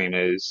OneStream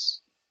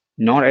is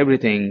not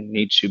everything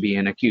needs to be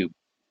in a cube.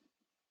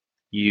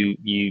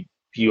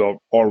 You are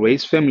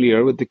always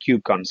familiar with the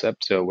cube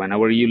concept. So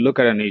whenever you look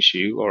at an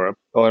issue or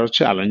a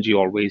challenge, you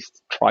always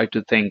try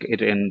to think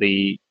it in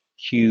the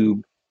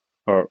cube,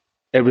 or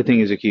everything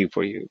is a cube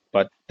for you.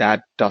 But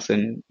that's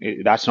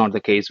not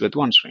the case with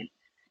OneStream.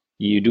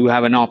 You do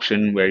have an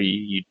option where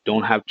you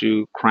don't have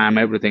to cram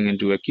everything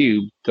into a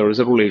cube. There is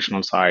a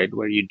relational side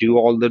where you do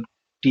all the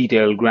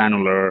detailed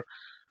granular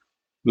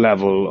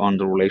level on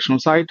the relational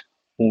side,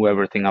 move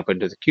everything up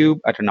into the cube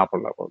at an upper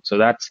level. So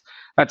that's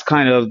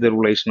kind of the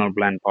relational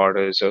blend part.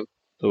 Is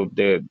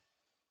the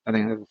I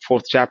think the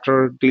fourth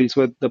chapter deals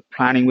with the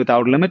planning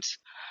without limits.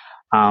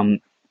 Um,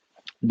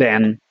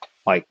 then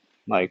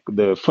like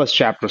the first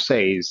chapter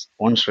says,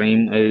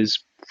 OneStream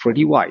is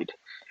pretty wide.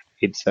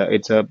 It's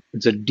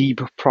a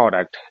deep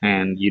product,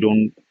 and you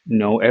don't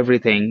know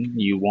everything.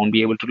 You won't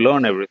be able to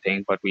learn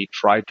everything, but we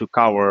try to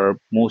cover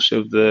most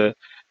of the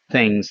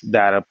things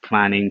that a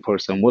planning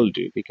person will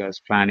do,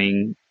 because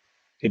planning,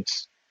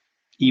 it's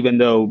even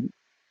though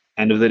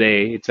end of the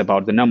day it's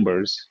about the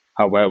numbers.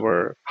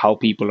 However, how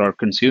people are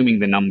consuming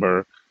the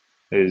number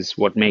is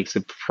what makes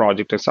a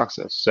project a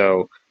success.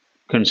 So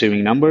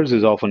consuming numbers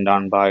is often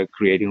done by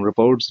creating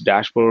reports,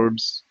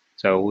 dashboards.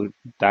 So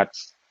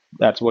that's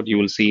what you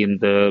will see in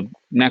the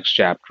next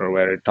chapter,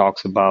 where it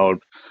talks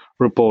about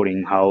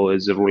reporting. How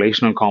is the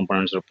relational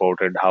components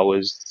reported? How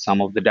is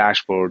some of the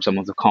dashboards, some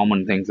of the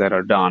common things that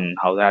are done,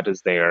 how that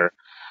is there?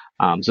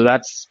 So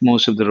that's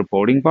most of the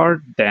reporting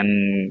part.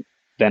 Then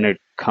it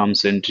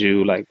comes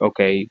into like,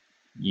 okay,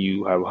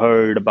 you have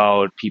heard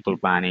about people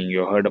planning,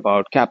 you heard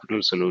about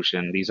capital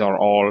solution. These are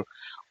all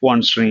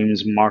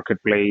OneStream's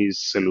marketplace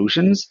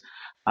solutions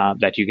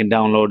that you can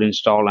download,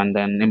 install, and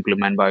then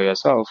implement by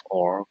yourself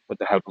or with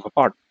the help of a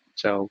partner.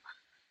 So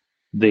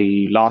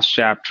the last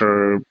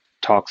chapter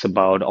talks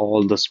about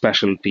all the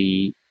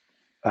specialty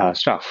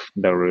stuff.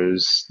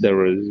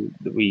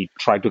 We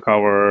try to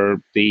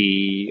cover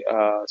the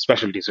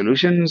specialty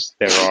solutions.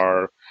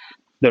 There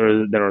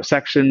are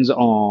sections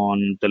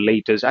on the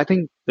latest. I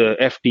think the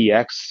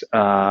FDX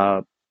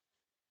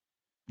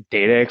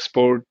data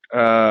export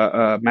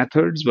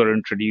methods were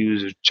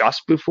introduced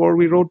just before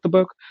we wrote the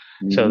book.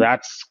 Mm-hmm. So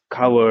that's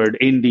covered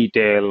in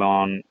detail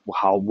on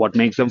what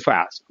makes them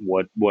fast.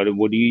 What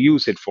do you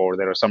use it for?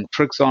 There are some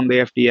tricks on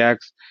the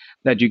FDX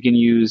that you can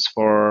use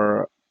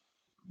for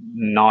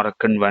not a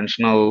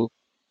conventional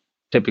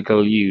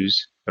typical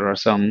use. There are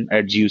some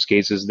edge use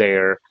cases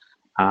there.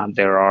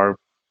 There are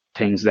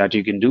things that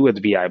you can do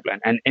with VI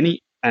Blend,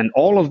 and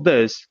all of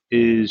this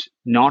is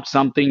not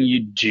something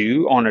you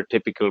do on a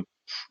typical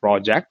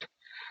project.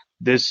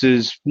 This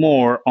is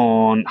more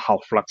on how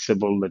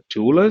flexible the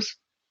tool is,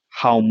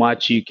 how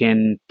much you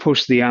can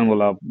push the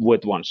envelope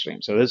with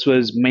OneStream. So this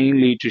was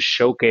mainly to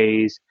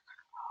showcase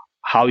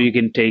how you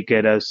can take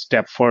it a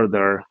step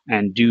further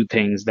and do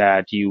things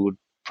that you would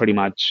pretty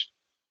much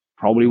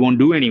probably won't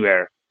do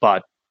anywhere,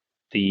 but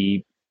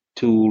the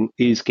tool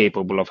is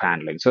capable of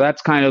handling. So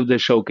that's kind of the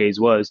showcase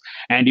was.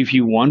 And if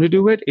you want to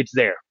do it, it's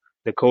there.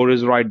 The code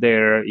is right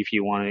there. If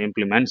you want to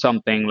implement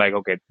something like,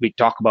 okay, we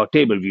talk about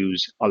table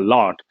views a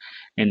lot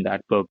in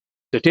that book.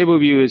 The table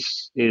view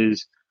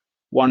is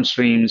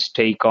OneStream's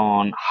take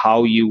on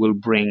how you will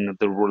bring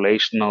the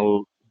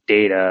relational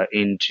data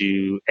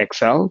into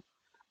Excel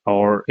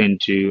or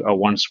into a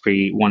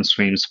OneStream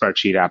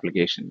spreadsheet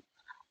application.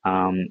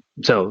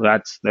 So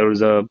there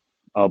was a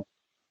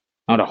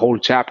not a whole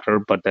chapter,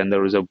 but then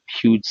there was a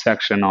huge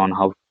section on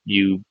how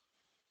you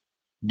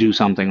do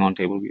something on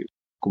table views,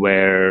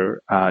 where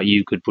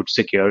you could put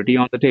security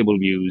on the table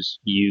views.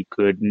 You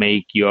could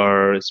make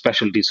your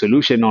specialty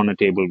solution on a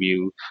table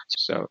view.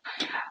 So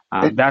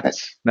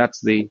that's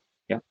the,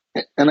 yeah.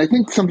 And I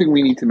think something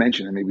we need to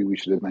mention, and maybe we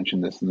should have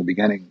mentioned this in the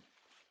beginning,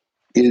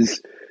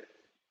 is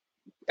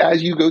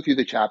as you go through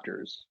the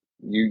chapters,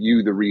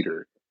 you the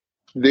reader,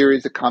 there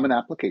is a common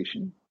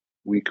application.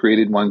 We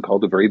created one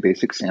called a very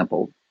basic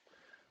sample.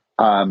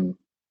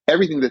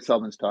 Everything that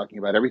Selvin's talking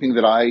about, everything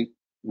that I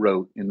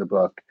wrote in the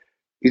book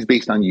is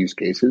based on use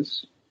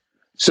cases.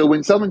 So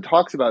when Selvin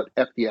talks about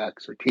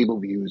FDX or table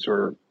views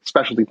or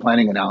specialty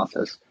planning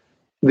analysis,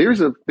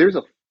 there's a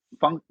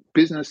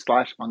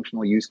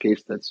business/functional use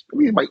case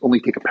it might only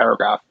take a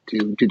paragraph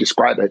to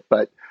describe it,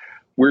 but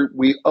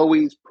we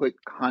always put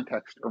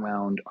context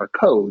around our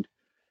code.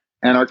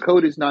 And our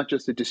code is not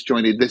just a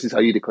disjointed, this is how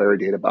you declare a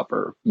data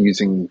buffer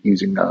using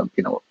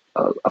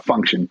a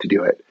function to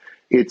do it.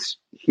 It's,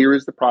 here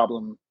is the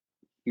problem,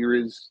 here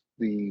is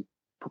the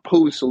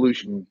proposed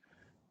solution,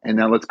 and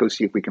now let's go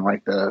see if we can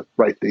write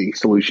the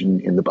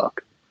solution in the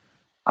book.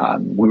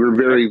 We were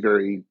very,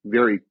 very,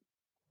 very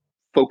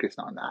focused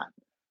on that,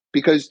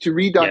 because to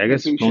read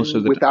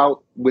documentation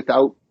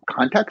without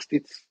context,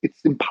 it's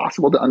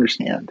impossible to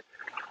understand.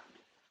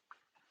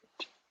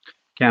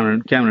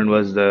 Cameron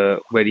was the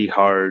very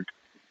hard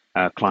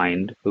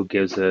client who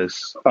gives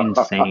us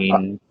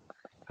insane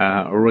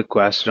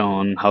request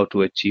on how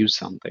to achieve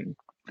something.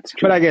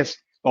 But I guess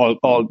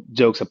all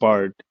jokes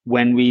apart,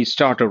 when we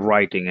started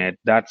writing it,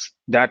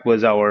 that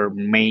was our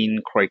main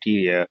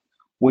criteria.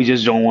 We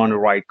just don't want to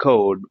write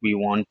code. We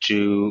want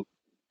to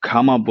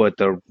come up with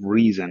a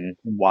reason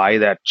why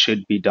that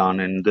should be done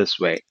in this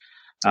way.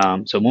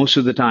 So most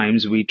of the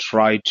times we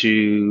try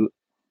to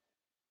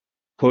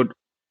put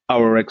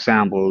our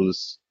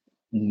examples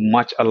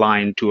much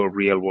aligned to a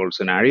real world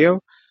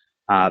scenario.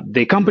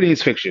 The company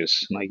is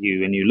fictitious. Like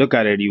when you look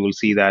at it, you will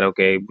see that,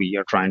 okay, we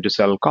are trying to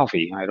sell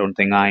coffee. I don't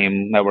think I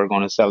am ever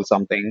going to sell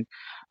something.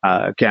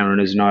 Cameron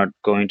is not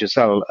going to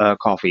sell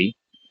coffee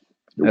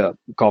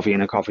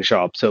in a coffee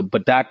shop. So,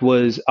 but that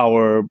was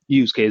our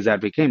use case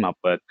that we came up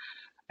with.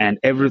 And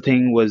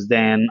everything was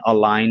then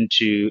aligned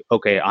to,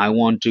 okay, I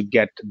want to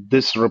get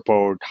this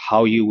report,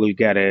 how you will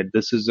get it.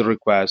 This is the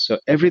request. So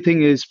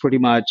everything is pretty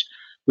much,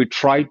 we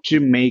try to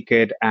make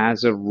it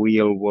as a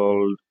real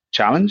world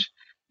challenge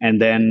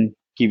and then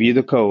give you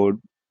the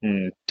code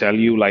and tell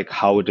you like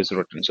how it is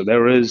written. So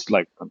there is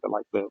like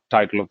the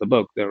title of the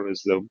book,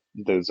 there's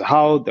a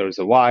how, there's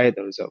a why,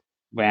 there's a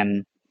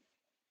when.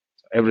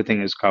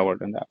 Everything is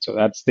covered in that. So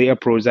that's the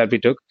approach that we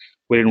took.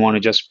 We didn't want to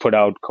just put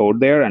out code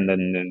there and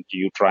then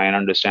you try and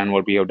understand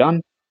what we have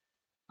done.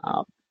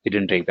 We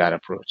didn't take that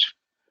approach.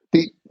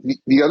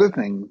 The other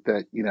thing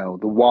that,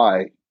 the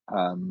why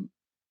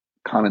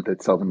comment that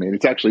Selvin made,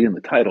 it's actually in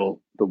the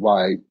title, the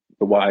why,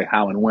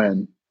 how, and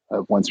when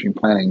of OneStream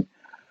planning.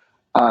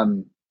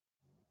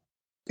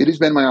 It has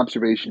been my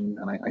observation,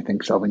 and I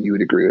think, Selvin, you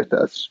would agree with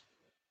this.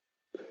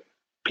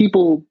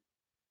 People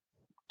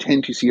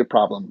tend to see a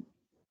problem,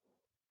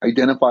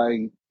 identify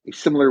a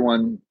similar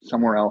one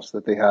somewhere else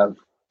that they have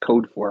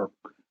code for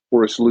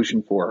or a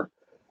solution for,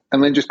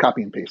 and then just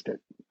copy and paste it.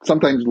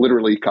 Sometimes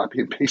literally copy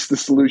and paste the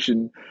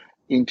solution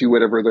into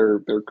whatever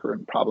their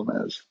current problem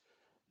is.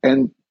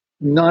 And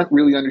not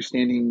really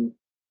understanding,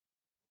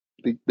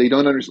 they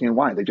don't understand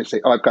why. They just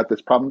say, oh, I've got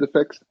this problem to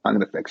fix, I'm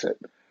going to fix it.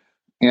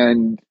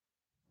 And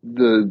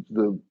the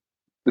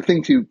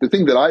thing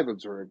that I've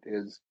observed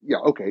is, yeah,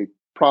 okay,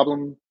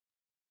 problem,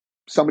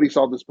 somebody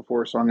solved this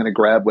before, so I'm going to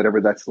grab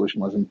whatever that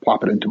solution was and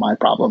plop it into my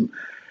problem.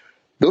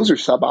 Those are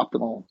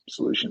suboptimal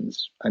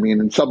solutions. I mean,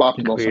 and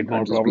suboptimal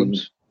sometimes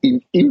is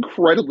being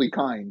incredibly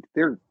kind.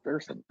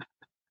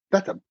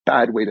 That's a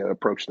bad way to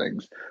approach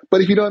things.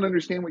 But if you don't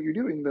understand what you're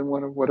doing, then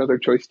what other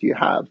choice do you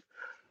have?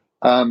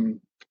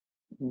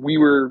 We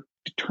were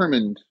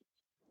determined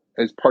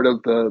as part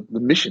of the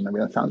mission. I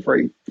mean, that sounds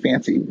very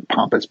fancy,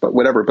 pompous, but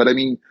whatever. But I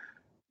mean,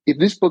 if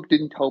this book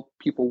didn't tell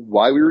people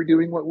why we were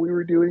doing what we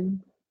were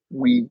doing,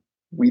 we'd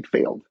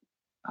failed.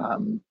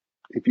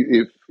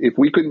 If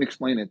we couldn't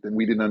explain it, then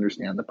we didn't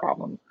understand the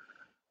problem,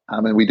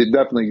 and we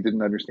definitely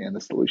didn't understand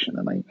the solution.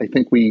 And I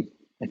think we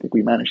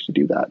managed to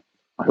do that.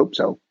 I hope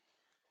so.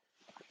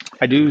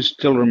 I do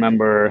still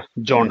remember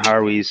John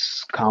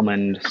Harvey's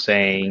comment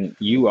saying,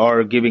 "You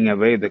are giving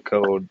away the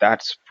code.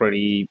 That's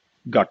pretty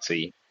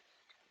gutsy."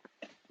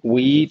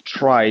 We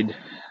tried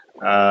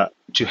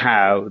to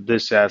have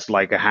this as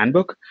like a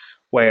handbook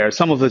where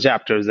some of the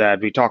chapters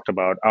that we talked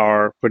about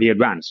are pretty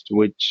advanced,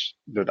 which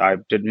that I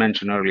did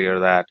mention earlier,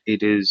 that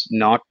it is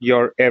not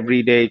your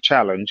everyday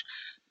challenge,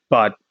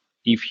 but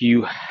if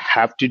you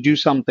have to do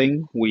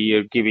something, we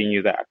are giving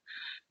you that.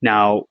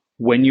 Now,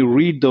 when you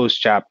read those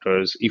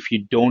chapters, if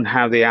you don't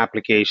have the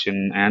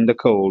application and the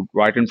code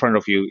right in front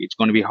of you, it's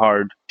going to be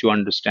hard to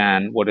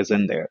understand what is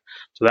in there.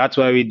 So that's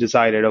why we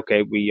decided,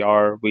 okay, we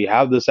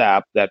have this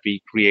app that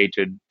we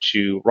created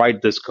to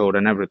write this code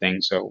and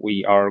everything. So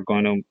we are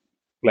going to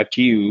let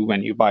you,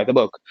 when you buy the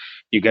book,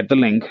 you get the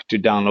link to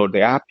download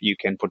the app. You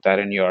can put that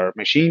in your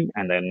machine,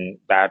 and then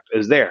that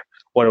is there.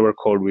 Whatever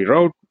code we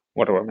wrote,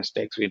 whatever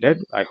mistakes we did,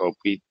 I hope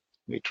we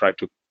tried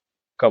to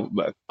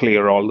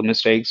clear all the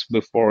mistakes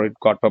before it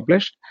got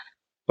published.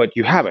 But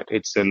you have it.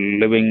 It's a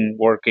living,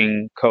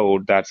 working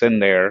code that's in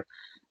there.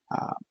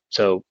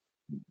 So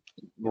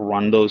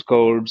run those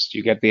codes,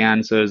 you get the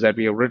answers that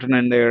we have written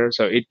in there.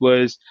 So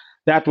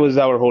that was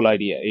our whole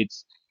idea.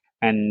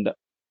 And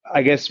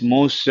I guess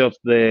most of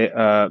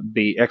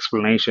the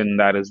explanation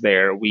that is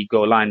there, we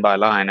go line by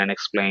line and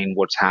explain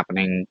what's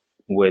happening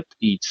with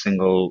each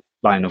single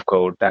line of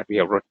code that we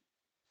have written.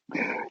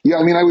 Yeah,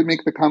 I mean, I would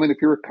make the comment,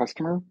 if you're a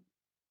customer,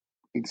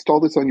 install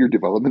this on your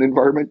development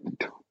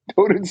environment.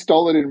 Don't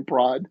install it in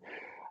prod.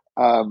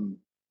 But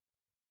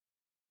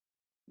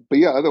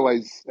yeah,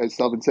 otherwise, as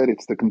Selvin said,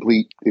 it's the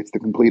complete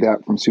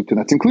app from soup to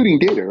nuts, including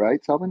data, right,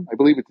 Selvin? I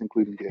believe it's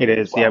including data. It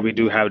is. Well. Yeah, we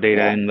do have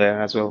data in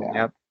there as well. Yeah.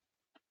 Yep.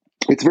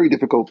 It's very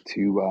difficult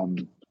to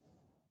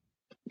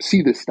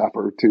see this stuff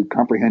or to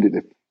comprehend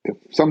it. If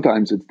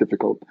sometimes it's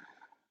difficult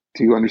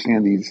to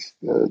understand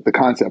the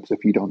concepts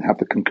if you don't have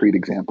the concrete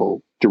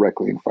example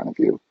directly in front of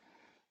you.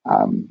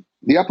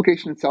 The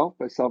application itself,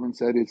 as Selvin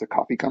said, is a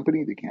coffee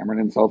company, the Cameron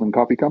and Selvin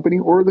Coffee Company,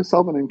 or the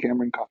Selvin and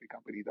Cameron Coffee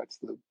Company. That's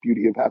the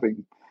beauty of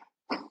having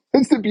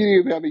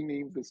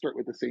names that start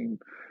with the same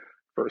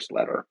first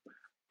letter.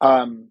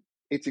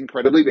 It's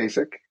incredibly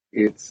basic.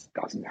 It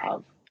doesn't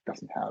have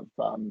doesn't have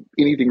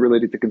anything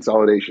related to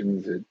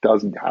consolidations. It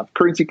doesn't have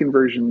currency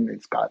conversion.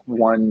 It's got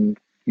one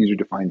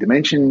user-defined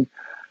dimension.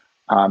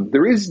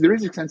 There is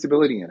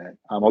extensibility in it,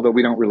 although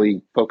we don't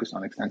really focus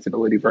on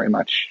extensibility very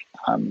much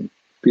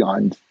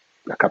beyond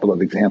a couple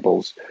of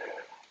examples.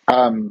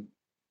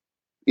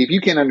 If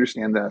you can't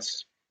understand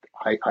this,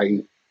 I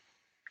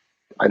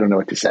don't know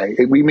what to say.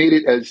 We made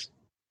it as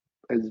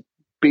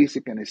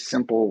basic and as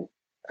simple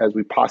as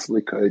we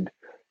possibly could,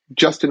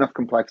 just enough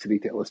complexity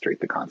to illustrate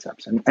the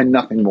concepts and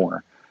nothing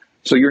more.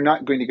 So you're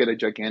not going to get a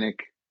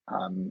gigantic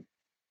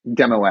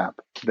demo app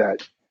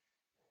that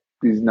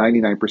is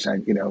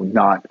 99%,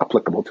 not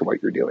applicable to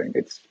what you're doing.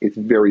 It's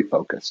very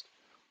focused,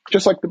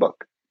 just like the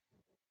book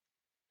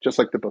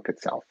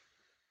itself.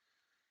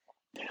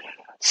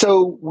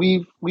 So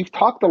we've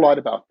talked a lot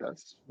about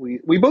this.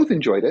 We both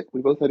enjoyed it.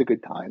 We both had a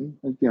good time,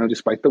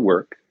 despite the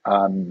work.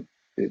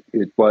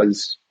 It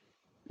was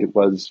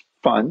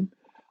fun.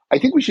 I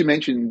think we should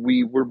mention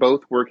we were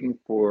both working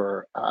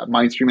for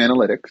Mindstream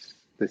Analytics.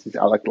 This is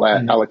Alex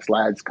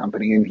Ladd's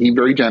company, and he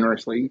very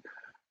generously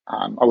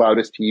allowed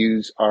us to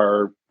use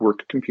our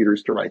work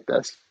computers to write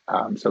this.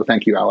 So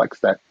thank you, Alex.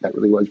 That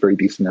really was very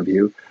decent of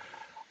you.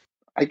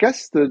 I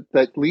guess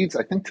that leads,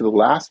 I think, to the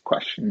last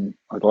question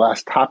or the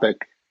last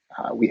topic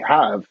we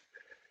have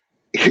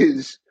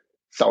is,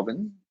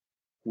 Selvin,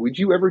 would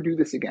you ever do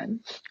this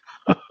again?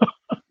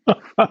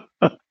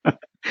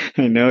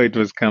 I know it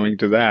was coming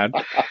to that.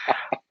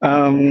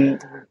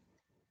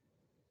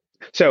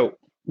 So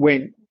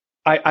when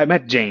I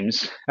met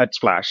James at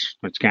Splash,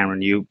 which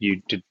Cameron, you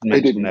did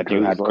mention that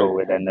you had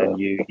COVID and then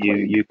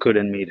you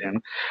couldn't meet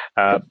him.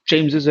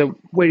 James is a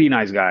very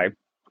nice guy,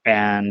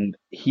 and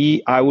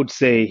I would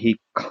say he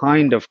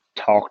kind of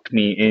talked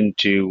me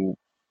into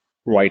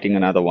writing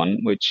another one,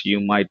 which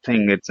you might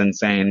think it's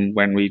insane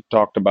when we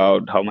talked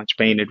about how much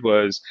pain it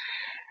was.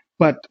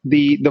 But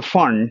the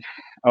fun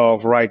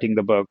of writing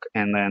the book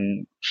and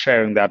then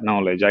sharing that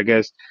knowledge, I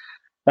guess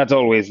that's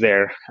always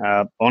there.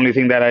 Only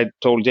thing that I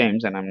told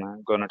James, and I'm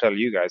not going to tell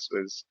you guys,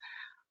 was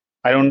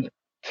I don't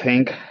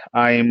think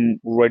I'm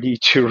ready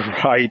to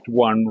write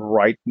one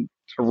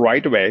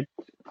right away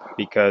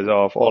because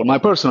of all my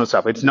personal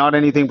stuff. It's not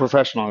anything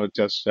professional. It's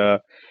just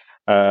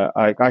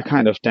I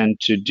kind of tend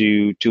to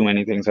do too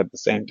many things at the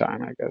same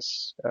time, I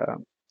guess.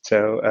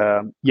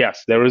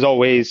 Yes, there is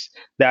always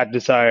that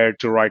desire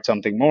to write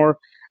something more.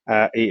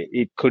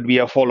 It could be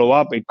a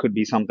follow-up. It could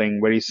be something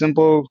very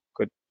simple.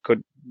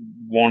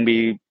 Won't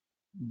be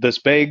this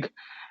big.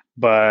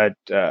 But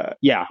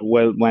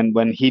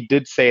when he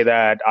did say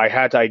that, I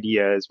had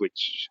ideas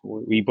which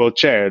we both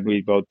shared.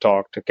 We both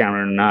talked,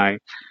 Cameron and I.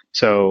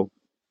 So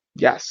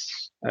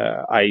yes,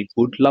 I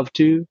would love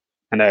to.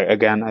 And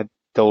I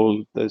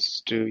told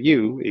this to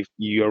you. If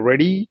you're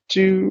ready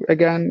to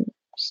again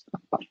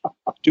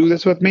do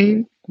this with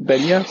me,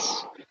 then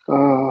yes.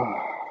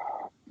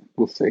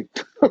 We'll see.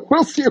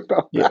 We'll see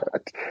about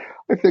that.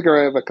 I figure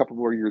I have a couple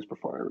more years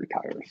before I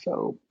retire,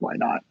 so why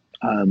not?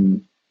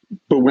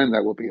 But when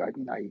that will be, I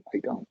mean, I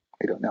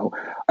don't know.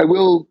 I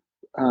will.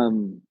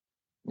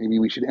 Maybe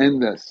we should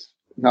end this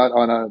not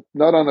on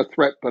a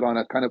threat, but on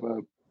a kind of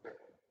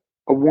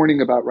a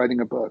warning about writing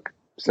a book.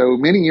 So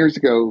many years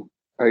ago,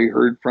 I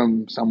heard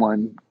from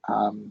someone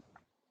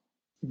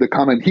the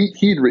comment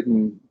he'd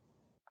written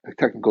a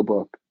technical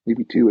book,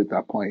 maybe two at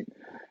that point,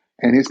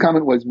 and his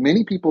comment was: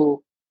 many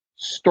people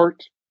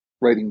start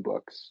writing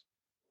books,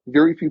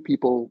 very few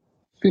people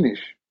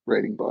finish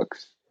writing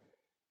books.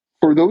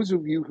 For those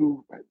of you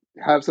who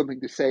have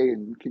something to say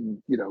and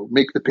can,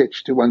 make the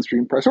pitch to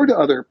OneStream Press or to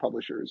other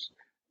publishers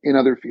in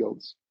other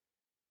fields,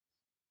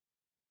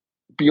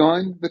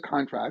 beyond the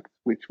contract,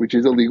 which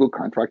is a legal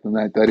contract, and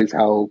that is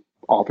how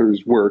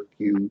authors work.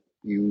 You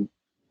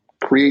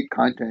create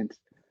content,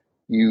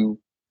 you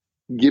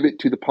give it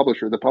to the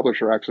publisher. The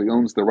publisher actually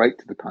owns the right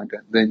to the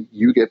content. Then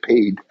you get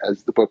paid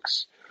as the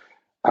books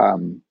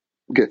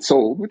get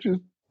sold, which is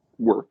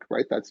work,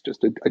 right? That's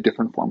just a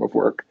different form of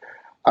work.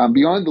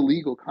 Beyond the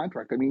legal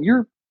contract, I mean,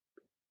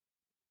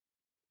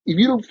 if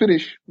you don't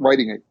finish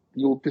writing it,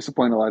 you'll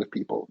disappoint a lot of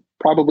people,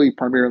 probably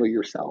primarily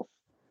yourself.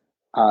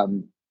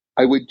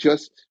 I would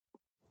just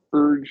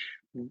urge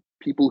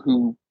people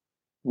who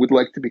would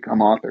like to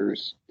become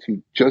authors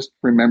to just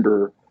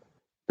remember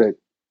that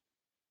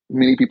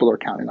many people are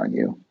counting on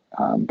you,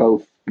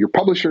 both your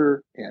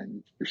publisher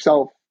and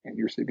yourself and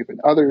your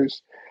significant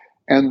others,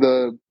 and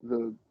the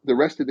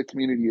rest of the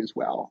community as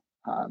well.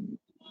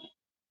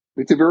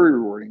 It's a very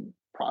rewarding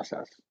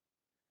process.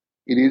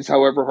 It is,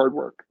 however, hard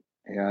work,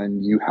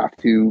 and you have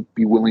to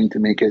be willing to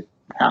make it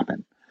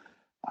happen.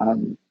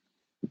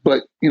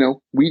 But,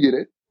 we did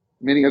it.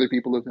 Many other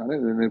people have done it,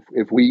 and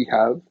if we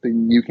have,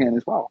 then you can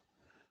as well.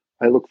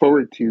 I look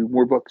forward to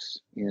more books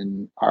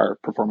in our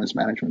performance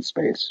management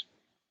space.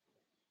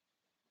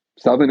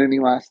 Selvin, any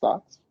last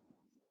thoughts?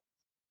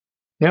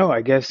 No,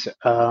 I guess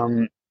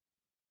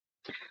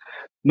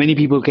many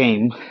people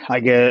came. I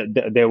guess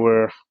there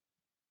were,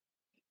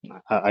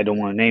 I don't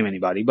want to name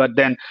anybody, but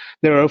then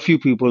there are a few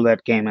people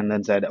that came and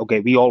then said,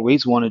 okay, we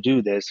always want to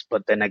do this,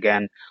 but then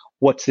again,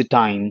 what's the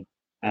time?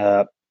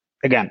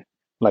 again,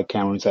 like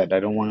Cameron said, I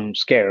don't want to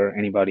scare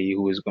anybody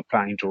who is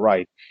planning to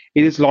write.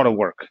 It is a lot of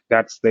work.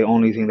 That's the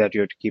only thing that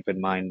you have to keep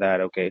in mind,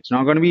 that, okay, it's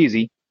not going to be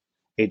easy.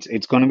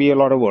 It's going to be a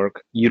lot of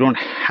work. You don't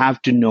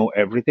have to know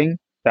everything.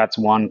 That's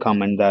one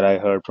comment that I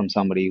heard from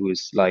somebody who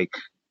is like,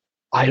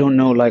 I don't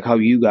know like how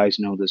you guys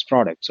know this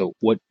product. So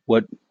what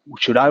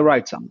should I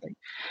write something?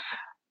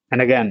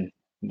 And again,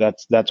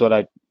 that's what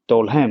I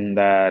told him,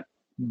 that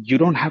you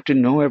don't have to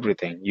know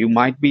everything. You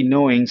might be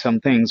knowing some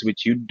things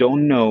which you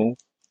don't know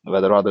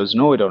whether others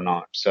know it or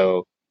not.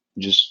 So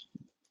just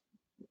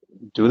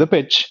do the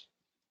pitch,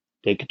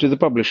 take it to the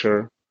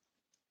publisher.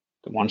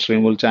 The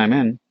OneStream will chime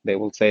in. They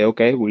will say,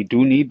 okay, we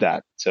do need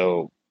that.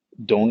 So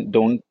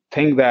don't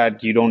think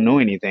that you don't know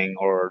anything,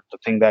 or the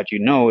thing that you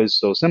know is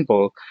so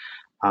simple.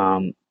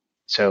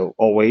 So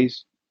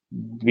always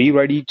be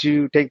ready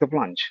to take the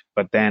plunge,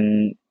 but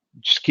then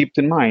just keep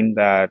in mind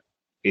that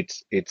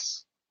it's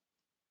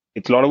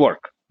a lot of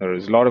work. There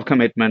is a lot of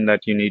commitment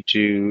that you need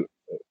to.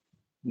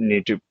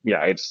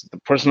 Yeah, it's the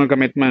personal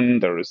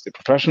commitment. There is the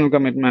professional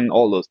commitment.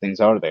 All those things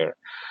are there,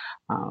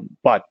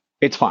 but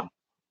it's fun.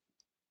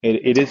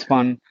 It is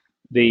fun.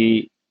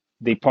 The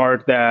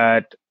part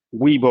that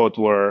we both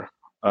were,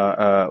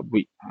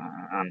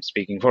 I'm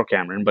speaking for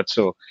Cameron, but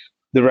so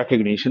the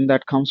recognition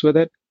that comes with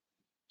it,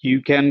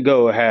 you can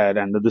go ahead,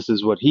 and this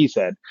is what he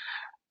said.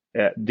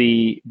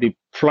 The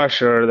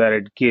pleasure that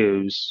it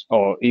gives,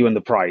 or even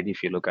the pride,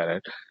 if you look at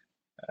it,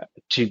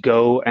 to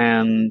go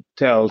and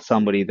tell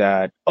somebody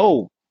that,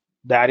 oh,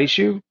 that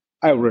issue,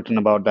 I've written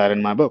about that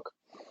in my book.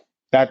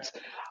 That's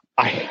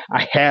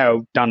I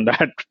have done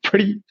that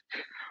pretty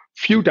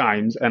few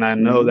times, and I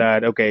know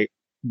that, okay,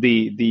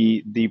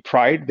 the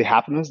pride, the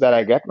happiness that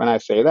I get when I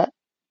say that,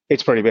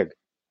 it's pretty big.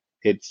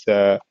 It's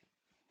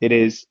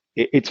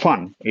it's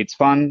fun. It's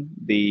fun.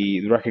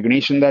 The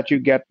recognition that you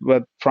get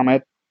from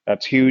it,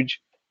 that's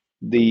huge.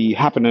 The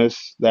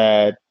happiness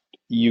that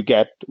you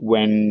get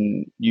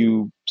when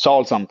you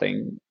solve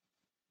something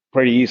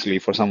pretty easily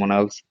for someone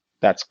else,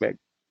 that's big.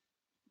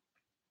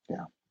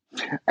 Yeah.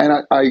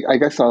 And I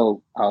guess I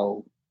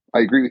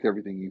agree with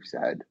everything you've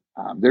said.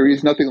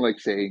 There's nothing like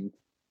saying,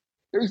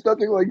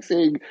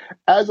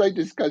 as I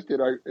discussed in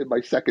my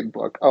second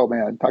book. Oh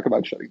man, talk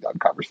about shutting down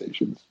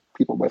conversations.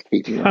 People must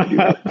hate me when I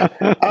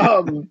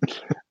do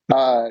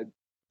that.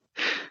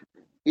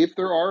 If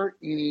there are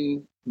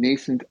any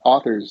nascent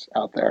authors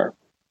out there,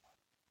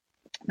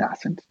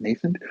 nascent,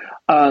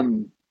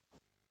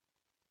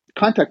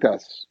 contact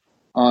us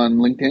on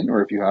LinkedIn,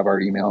 or if you have our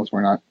emails,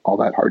 we're not all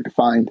that hard to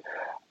find.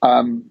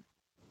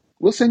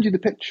 We'll send you the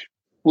pitch.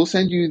 We'll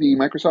send you the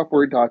Microsoft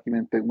Word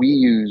document that we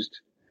used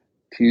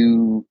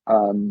to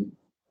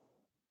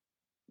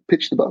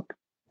pitch the book.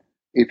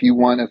 If you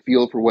want a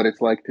feel for what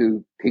it's like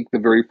to take the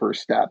very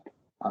first step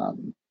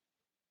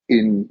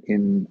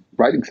in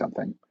writing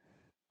something,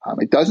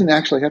 it doesn't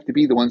actually have to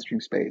be the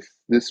OneStream space.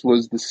 This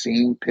was the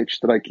same pitch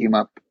that I came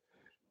up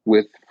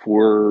with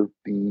for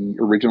the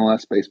original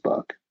Essbase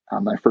book,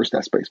 my first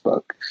Essbase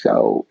book.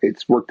 So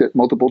it's worked at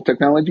multiple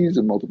technologies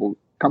and multiple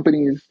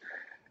companies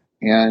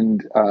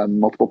and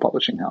multiple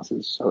publishing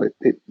houses. So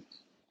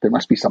there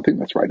must be something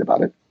that's right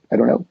about it. I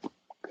don't know.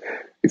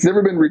 It's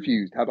never been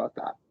refused. How about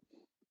that?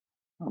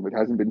 It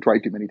hasn't been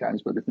tried too many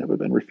times, but it's never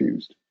been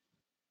refused.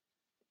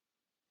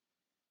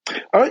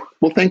 All right.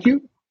 Well, thank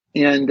you.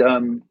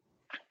 And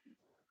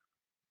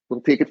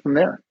we'll take it from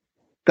there.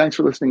 Thanks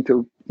for listening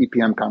to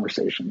EPM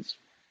Conversations.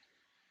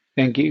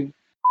 Thank you.